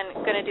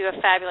going to do a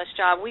fabulous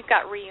job. We've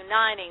got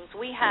reunitings.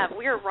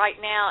 We're right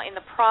now in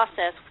the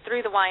process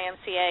through the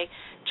YMCA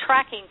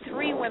tracking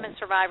 3 women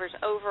survivors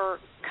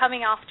over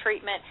coming off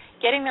treatment,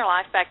 getting their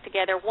life back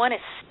together. One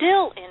is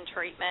still in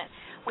treatment.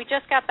 We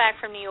just got back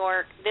from New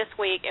York this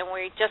week, and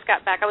we just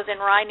got back. I was in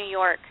Rye, New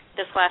York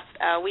this last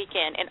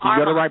weekend. Did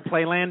you go to Rye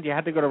Playland? You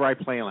had to go to Rye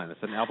Playland.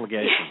 It's an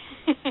obligation.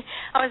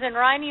 I was in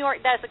Rye, New York.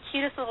 That's the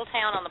cutest little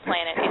town on the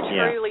planet. It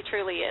truly,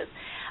 truly is.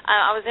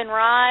 I was in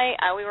Rye.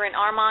 We were in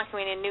Armonk.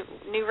 We were in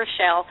New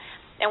Rochelle,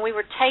 and we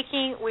were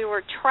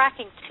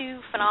tracking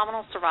 2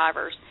 phenomenal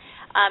survivors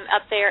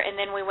up there, and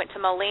then we went to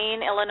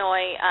Moline,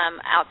 Illinois,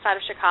 outside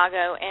of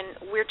Chicago,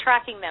 and we're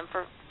tracking them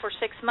for 6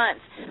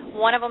 months.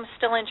 One of them is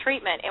still in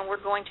treatment, and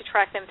we're going to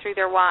track them through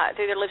their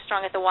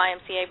Livestrong at the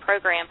YMCA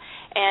program,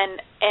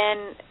 and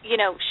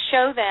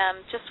show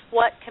them just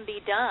what can be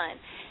done.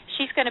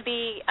 She's going to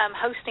be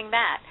hosting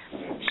that.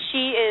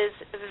 She is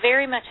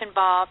very much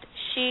involved.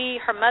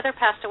 Her mother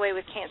passed away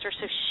with cancer,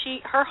 so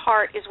her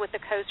heart is with the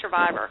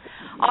co-survivor.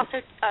 Also,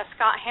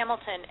 Scott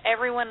Hamilton.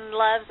 Everyone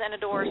loves and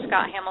adores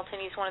Scott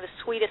Hamilton. He's one of the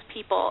sweetest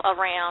people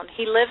around.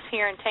 He lives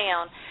here in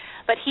town.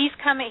 But he's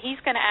coming. He's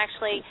going to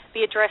actually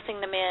be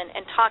addressing the men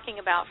and talking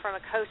about from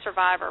a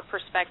co-survivor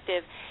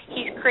perspective.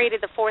 He's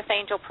created the Fourth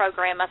Angel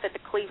program up at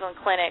the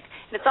Cleveland Clinic,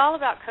 and it's all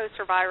about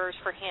co-survivors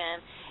for him.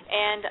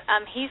 And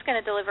he's going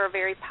to deliver a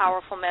very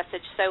powerful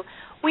message. So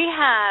we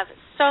have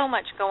so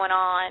much going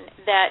on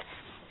that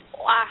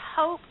I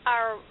hope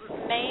our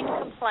main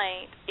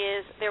complaint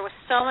is there was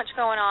so much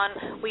going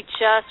on, we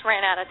just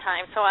ran out of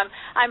time. So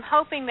I'm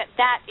hoping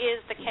that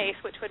is the case,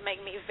 which would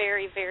make me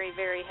very, very,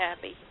 very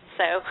happy.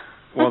 So.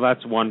 Well,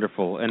 that's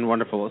wonderful.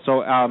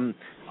 So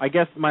I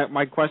guess my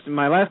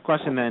last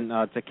question then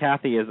to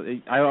Kathy is,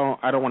 I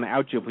don't want to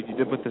out you, but you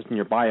did put this in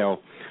your bio.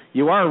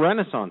 You are a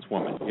Renaissance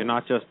woman. You're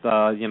not just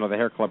the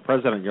hair club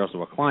president. You're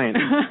also a client.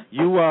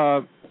 You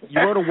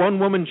wrote a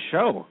one-woman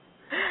show.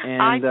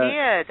 And I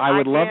did. I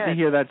would love to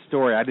hear that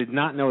story. I did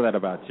not know that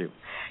about you.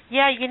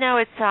 Yeah,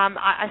 it's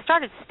I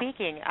started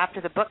speaking after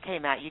the book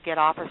came out. You get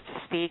offers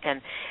to speak,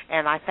 and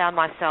I found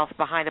myself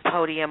behind a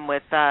podium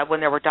with when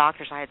there were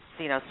doctors. I had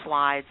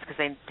slides because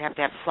they have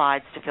to have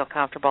slides to feel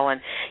comfortable,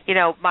 and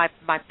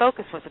my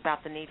focus was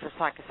about the need for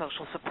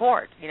psychosocial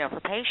support, for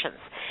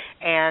patients.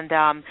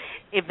 And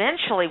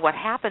eventually, what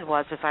happened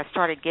was, as I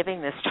started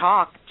giving this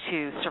talk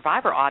to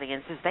survivor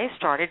audiences, they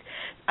started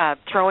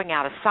throwing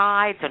out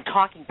asides and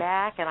talking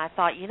back, and I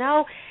thought,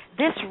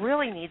 this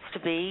really needs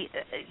to be,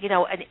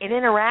 an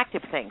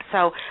interactive thing.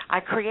 So I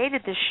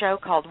created this show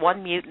called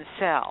One Mutant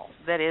Cell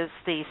that is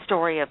the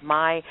story of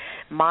my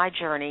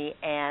journey,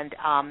 and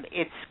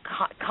it's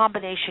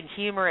combination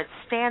humor. It's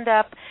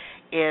stand-up.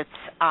 It's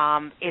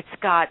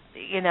got,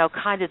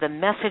 kind of the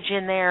message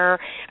in there,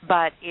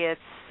 but it's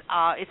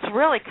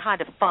really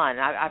kind of fun.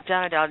 I've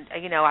done it on,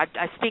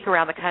 I speak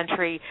around the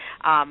country,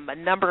 a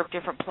number of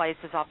different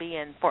places. I'll be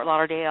in Fort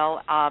Lauderdale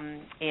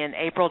in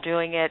April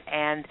doing it,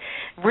 and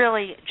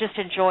really just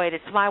enjoy it.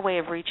 It's my way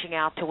of reaching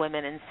out to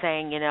women and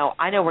saying,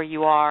 I know where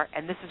you are,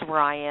 and this is where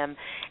I am,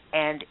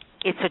 and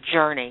it's a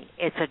journey.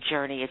 It's a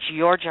journey. It's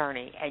your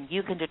journey, and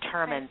you can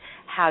determine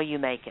how you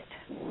make it.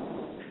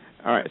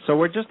 All right, so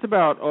we're just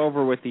about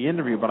over with the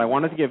interview, but I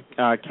wanted to give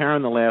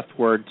Karen the last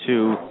word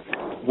to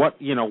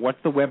what's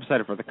the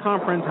website for the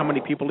conference? How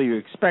many people are you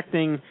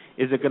expecting?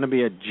 Is it going to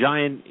be a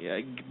giant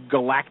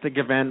galactic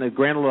event? The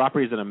Grand Ole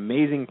Opry is an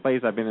amazing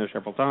place. I've been there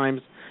several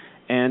times.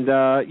 And,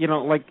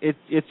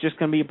 it's just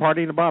going to be a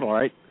party in a bottle,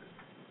 right?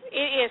 It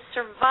is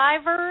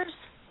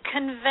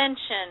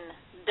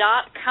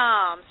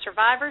survivorsconvention.com.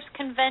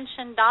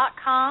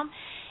 Survivorsconvention.com.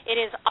 It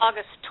is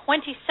August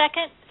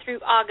 22nd through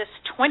August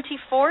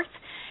 24th.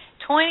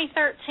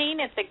 2013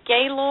 at the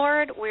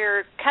Gaylord.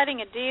 We're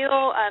cutting a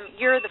deal.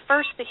 You're the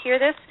first to hear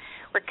this.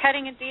 We're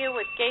cutting a deal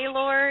with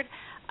Gaylord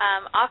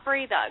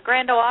Opry, the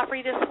Grand Ole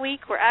Opry this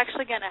week. We're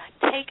actually going to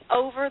take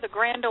over the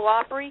Grand Ole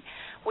Opry.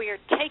 We are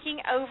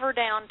taking over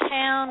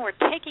downtown. We're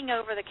taking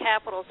over the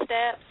Capitol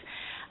steps.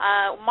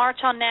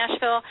 March on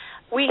Nashville.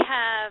 We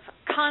have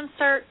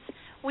concerts.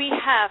 We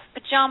have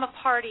pajama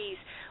parties.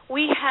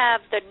 We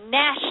have the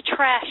Nash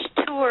Trash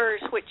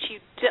Tours, which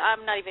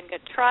I'm not even going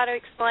to try to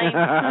explain.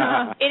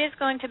 It is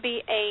going to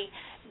be a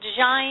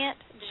giant,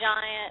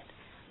 giant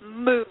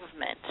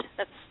movement.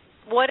 That's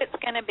what it's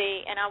going to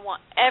be, and I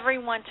want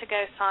everyone to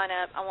go sign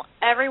up. I want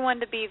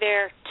everyone to be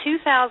there,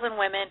 2,000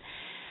 women.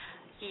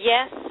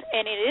 Yes,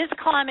 and it is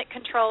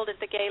climate-controlled at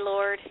the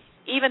Gaylord,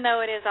 even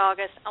though it is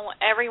August. I want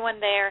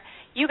everyone there.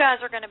 You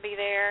guys are going to be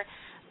there.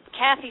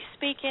 Kathy's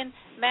speaking.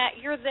 Matt,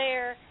 you're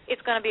there.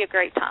 It's going to be a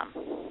great time.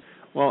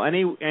 Well,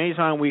 any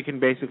time we can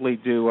basically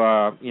do,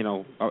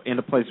 in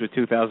a place with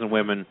 2,000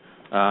 women,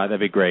 that'd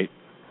be great.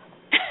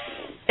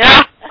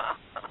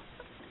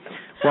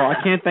 Well, I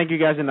can't thank you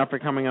guys enough for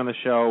coming on the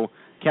show.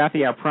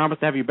 Kathy, I promise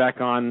to have you back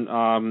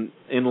on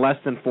in less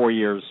than 4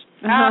 years.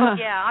 Oh,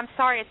 yeah. I'm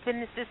sorry it's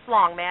been this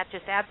long, Matt.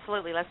 Just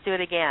absolutely. Let's do it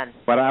again.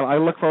 But I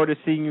look forward to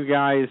seeing you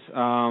guys.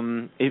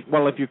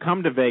 If you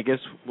come to Vegas,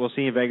 we'll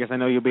see you in Vegas. I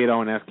know you'll be at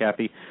O&S,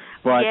 Kathy.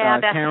 But, yeah,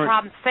 that's Karen, the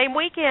problem. Same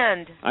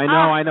weekend.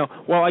 I know.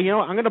 Well,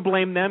 I'm going to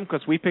blame them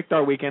because we picked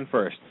our weekend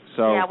first.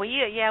 So yeah, we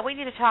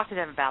need to talk to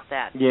them about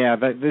that. Yeah,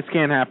 this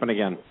can't happen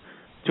again.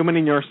 Too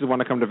many nurses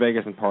want to come to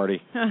Vegas and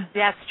party.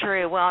 That's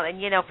true. Well,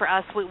 and for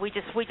us, we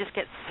just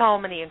get so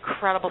many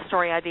incredible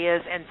story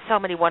ideas and so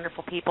many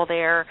wonderful people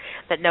there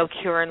that know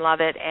Cure and love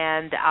it,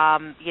 and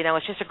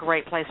it's just a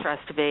great place for us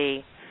to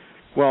be.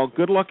 Well,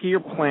 good luck to your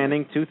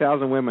planning.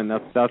 2,000 women,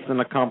 that's an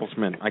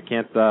accomplishment. I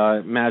can't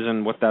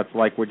imagine what that's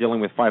like. We're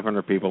dealing with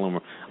 500 people, and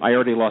I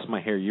already lost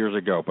my hair years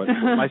ago, but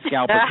my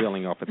scalp is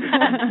peeling off at this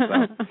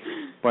point. So.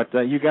 But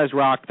you guys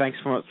rock. Thanks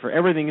for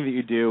everything that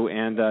you do.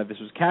 And this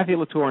was Kathy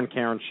LaTour and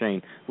Karen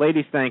Shayne.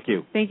 Ladies, thank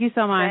you. Thank you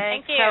so much.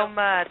 Thanks so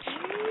much.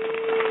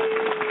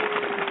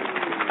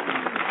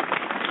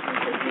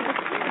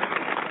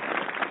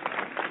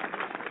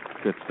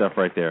 Good stuff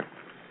right there.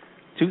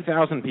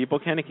 2,000 people,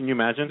 Kenny, can you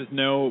imagine? There's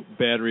no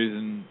bad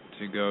reason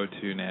to go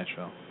to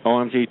Nashville.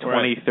 OMG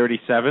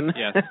 2037?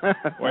 Yes.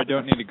 Or I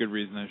don't need a good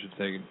reason, I should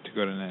say, to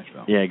go to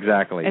Nashville. Yeah,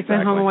 exactly. It's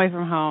a home away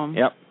from home.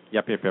 Yep.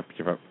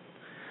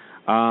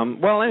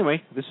 Well,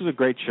 anyway, this was a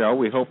great show.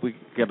 We hope we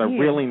get a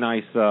really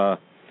nice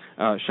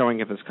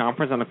showing at this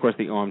conference. And, of course,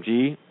 the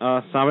OMG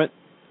Summit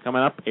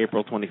coming up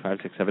April 25,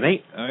 6, 7,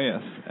 8. Oh,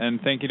 yes. And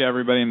thank you to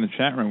everybody in the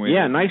chat room.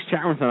 Nice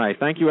chat room tonight.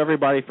 Thank you,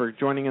 everybody, for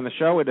joining in the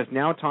show. It is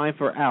now time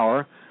for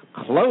our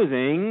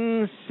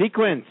closing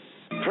sequence.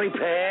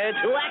 Prepare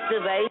to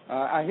activate.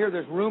 I hear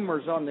there's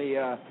rumors on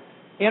the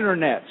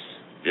internets.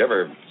 You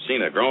ever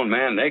seen a grown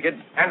man naked?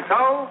 And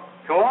so,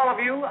 to all of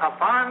you, a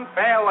fond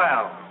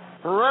farewell.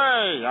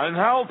 Hooray, I'm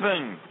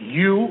helping.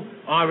 You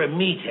are a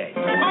meathead. Oh,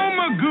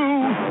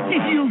 Magoo,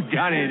 you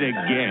done it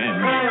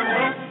again.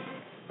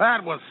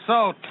 That was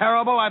so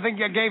terrible, I think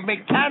you gave me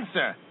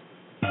cancer.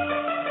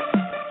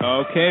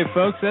 Okay,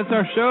 folks, that's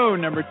our show,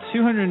 number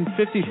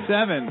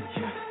 257.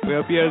 We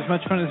hope you had as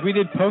much fun as we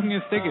did poking a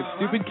stick at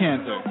stupid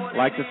cancer. I'd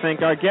like to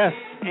thank our guests,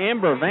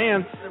 Amber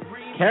Vance,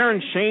 Karen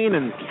Shayne,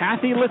 and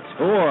Kathy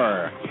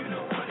LaTour.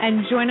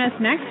 And join us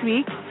next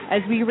week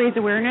as we raise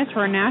awareness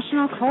for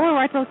National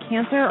Colorectal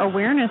Cancer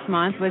Awareness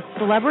Month with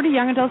celebrity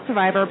young adult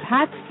survivor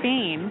Pat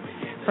Spain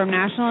from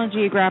National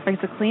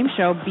Geographic's acclaimed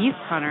show Beast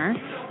Hunter.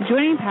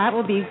 Joining Pat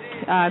will be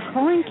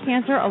Colon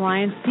Cancer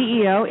Alliance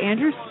CEO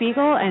Andrew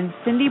Spiegel and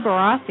Cindy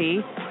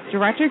Barassi,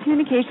 Director of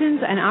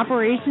Communications and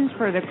Operations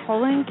for the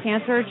Colon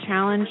Cancer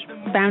Challenge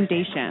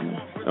Foundation.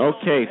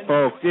 Okay,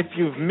 folks, if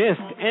you've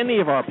missed any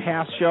of our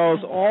past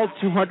shows, all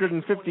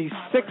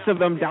 256 of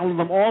them, download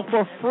them all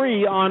for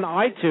free on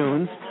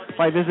iTunes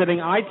by visiting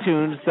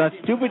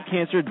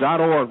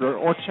itunes.stupidcancer.org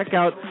or check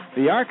out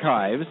the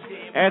archives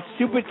at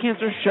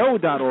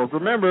stupidcancershow.org.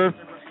 Remember,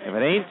 if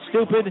it ain't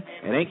stupid,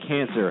 it ain't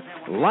cancer.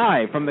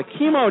 Live from the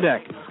chemo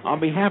deck, on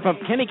behalf of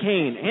Kenny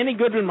Kane, Annie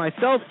Goodman,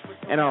 myself,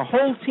 and our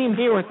whole team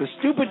here at the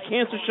Stupid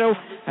Cancer Show,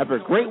 have a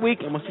great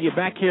week, and we'll see you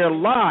back here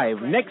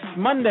live next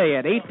Monday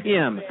at 8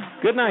 p.m.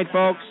 Good night,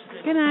 folks.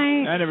 Good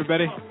night. Good night,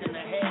 everybody.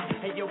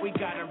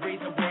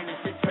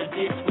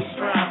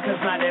 Cause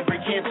not every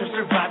cancer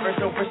survivor's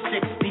over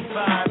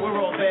 65. We're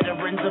all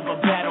veterans of a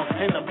battle,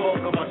 and the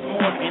bulk of us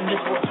more. In this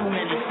war, too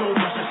many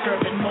soldiers are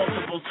serving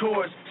multiple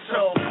tours.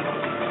 So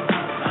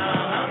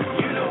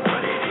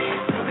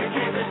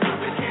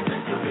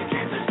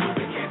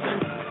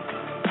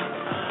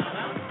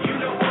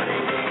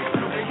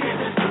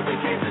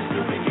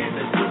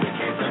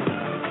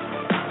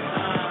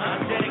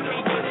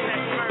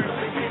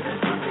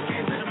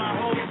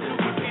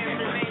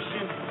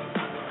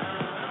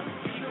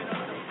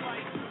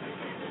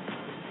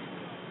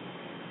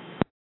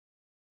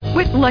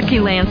Lucky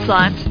Land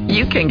Slots,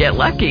 you can get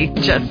lucky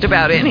just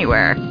about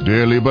anywhere.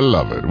 Dearly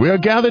beloved, we are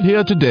gathered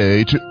here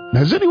today to...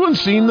 Has anyone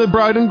seen the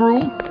bride and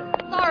groom?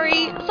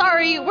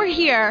 Sorry, we're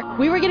here.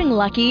 We were getting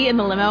lucky in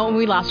the limo and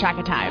we lost track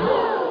of time.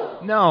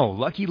 No,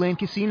 Lucky Land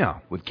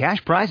Casino, with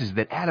cash prizes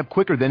that add up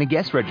quicker than a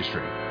guest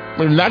registry.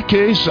 In that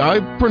case, I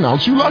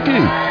pronounce you lucky.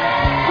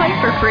 Play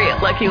for free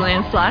at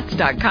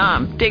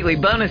LuckyLandSlots.com. Daily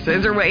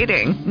bonuses are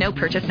waiting. No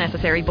purchase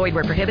necessary. Void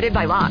where prohibited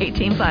by law.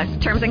 18+.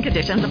 Terms and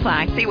conditions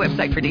apply. See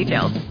website for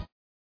details.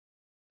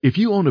 If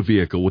you own a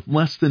vehicle with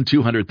less than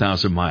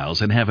 200,000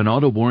 miles and have an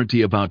auto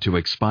warranty about to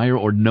expire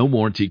or no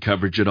warranty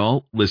coverage at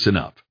all, listen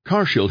up.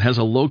 CarShield has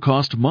a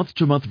low-cost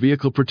month-to-month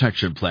vehicle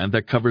protection plan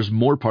that covers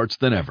more parts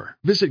than ever.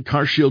 Visit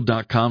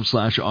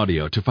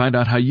carshield.com/audio to find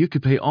out how you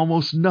could pay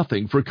almost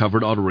nothing for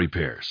covered auto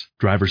repairs.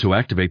 Drivers who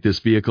activate this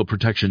vehicle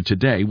protection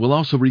today will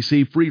also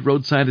receive free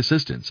roadside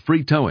assistance,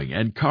 free towing,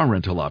 and car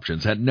rental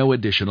options at no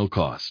additional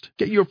cost.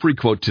 Get your free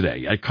quote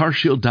today at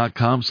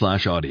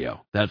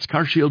carshield.com/audio. That's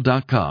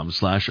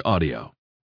carshield.com/audio.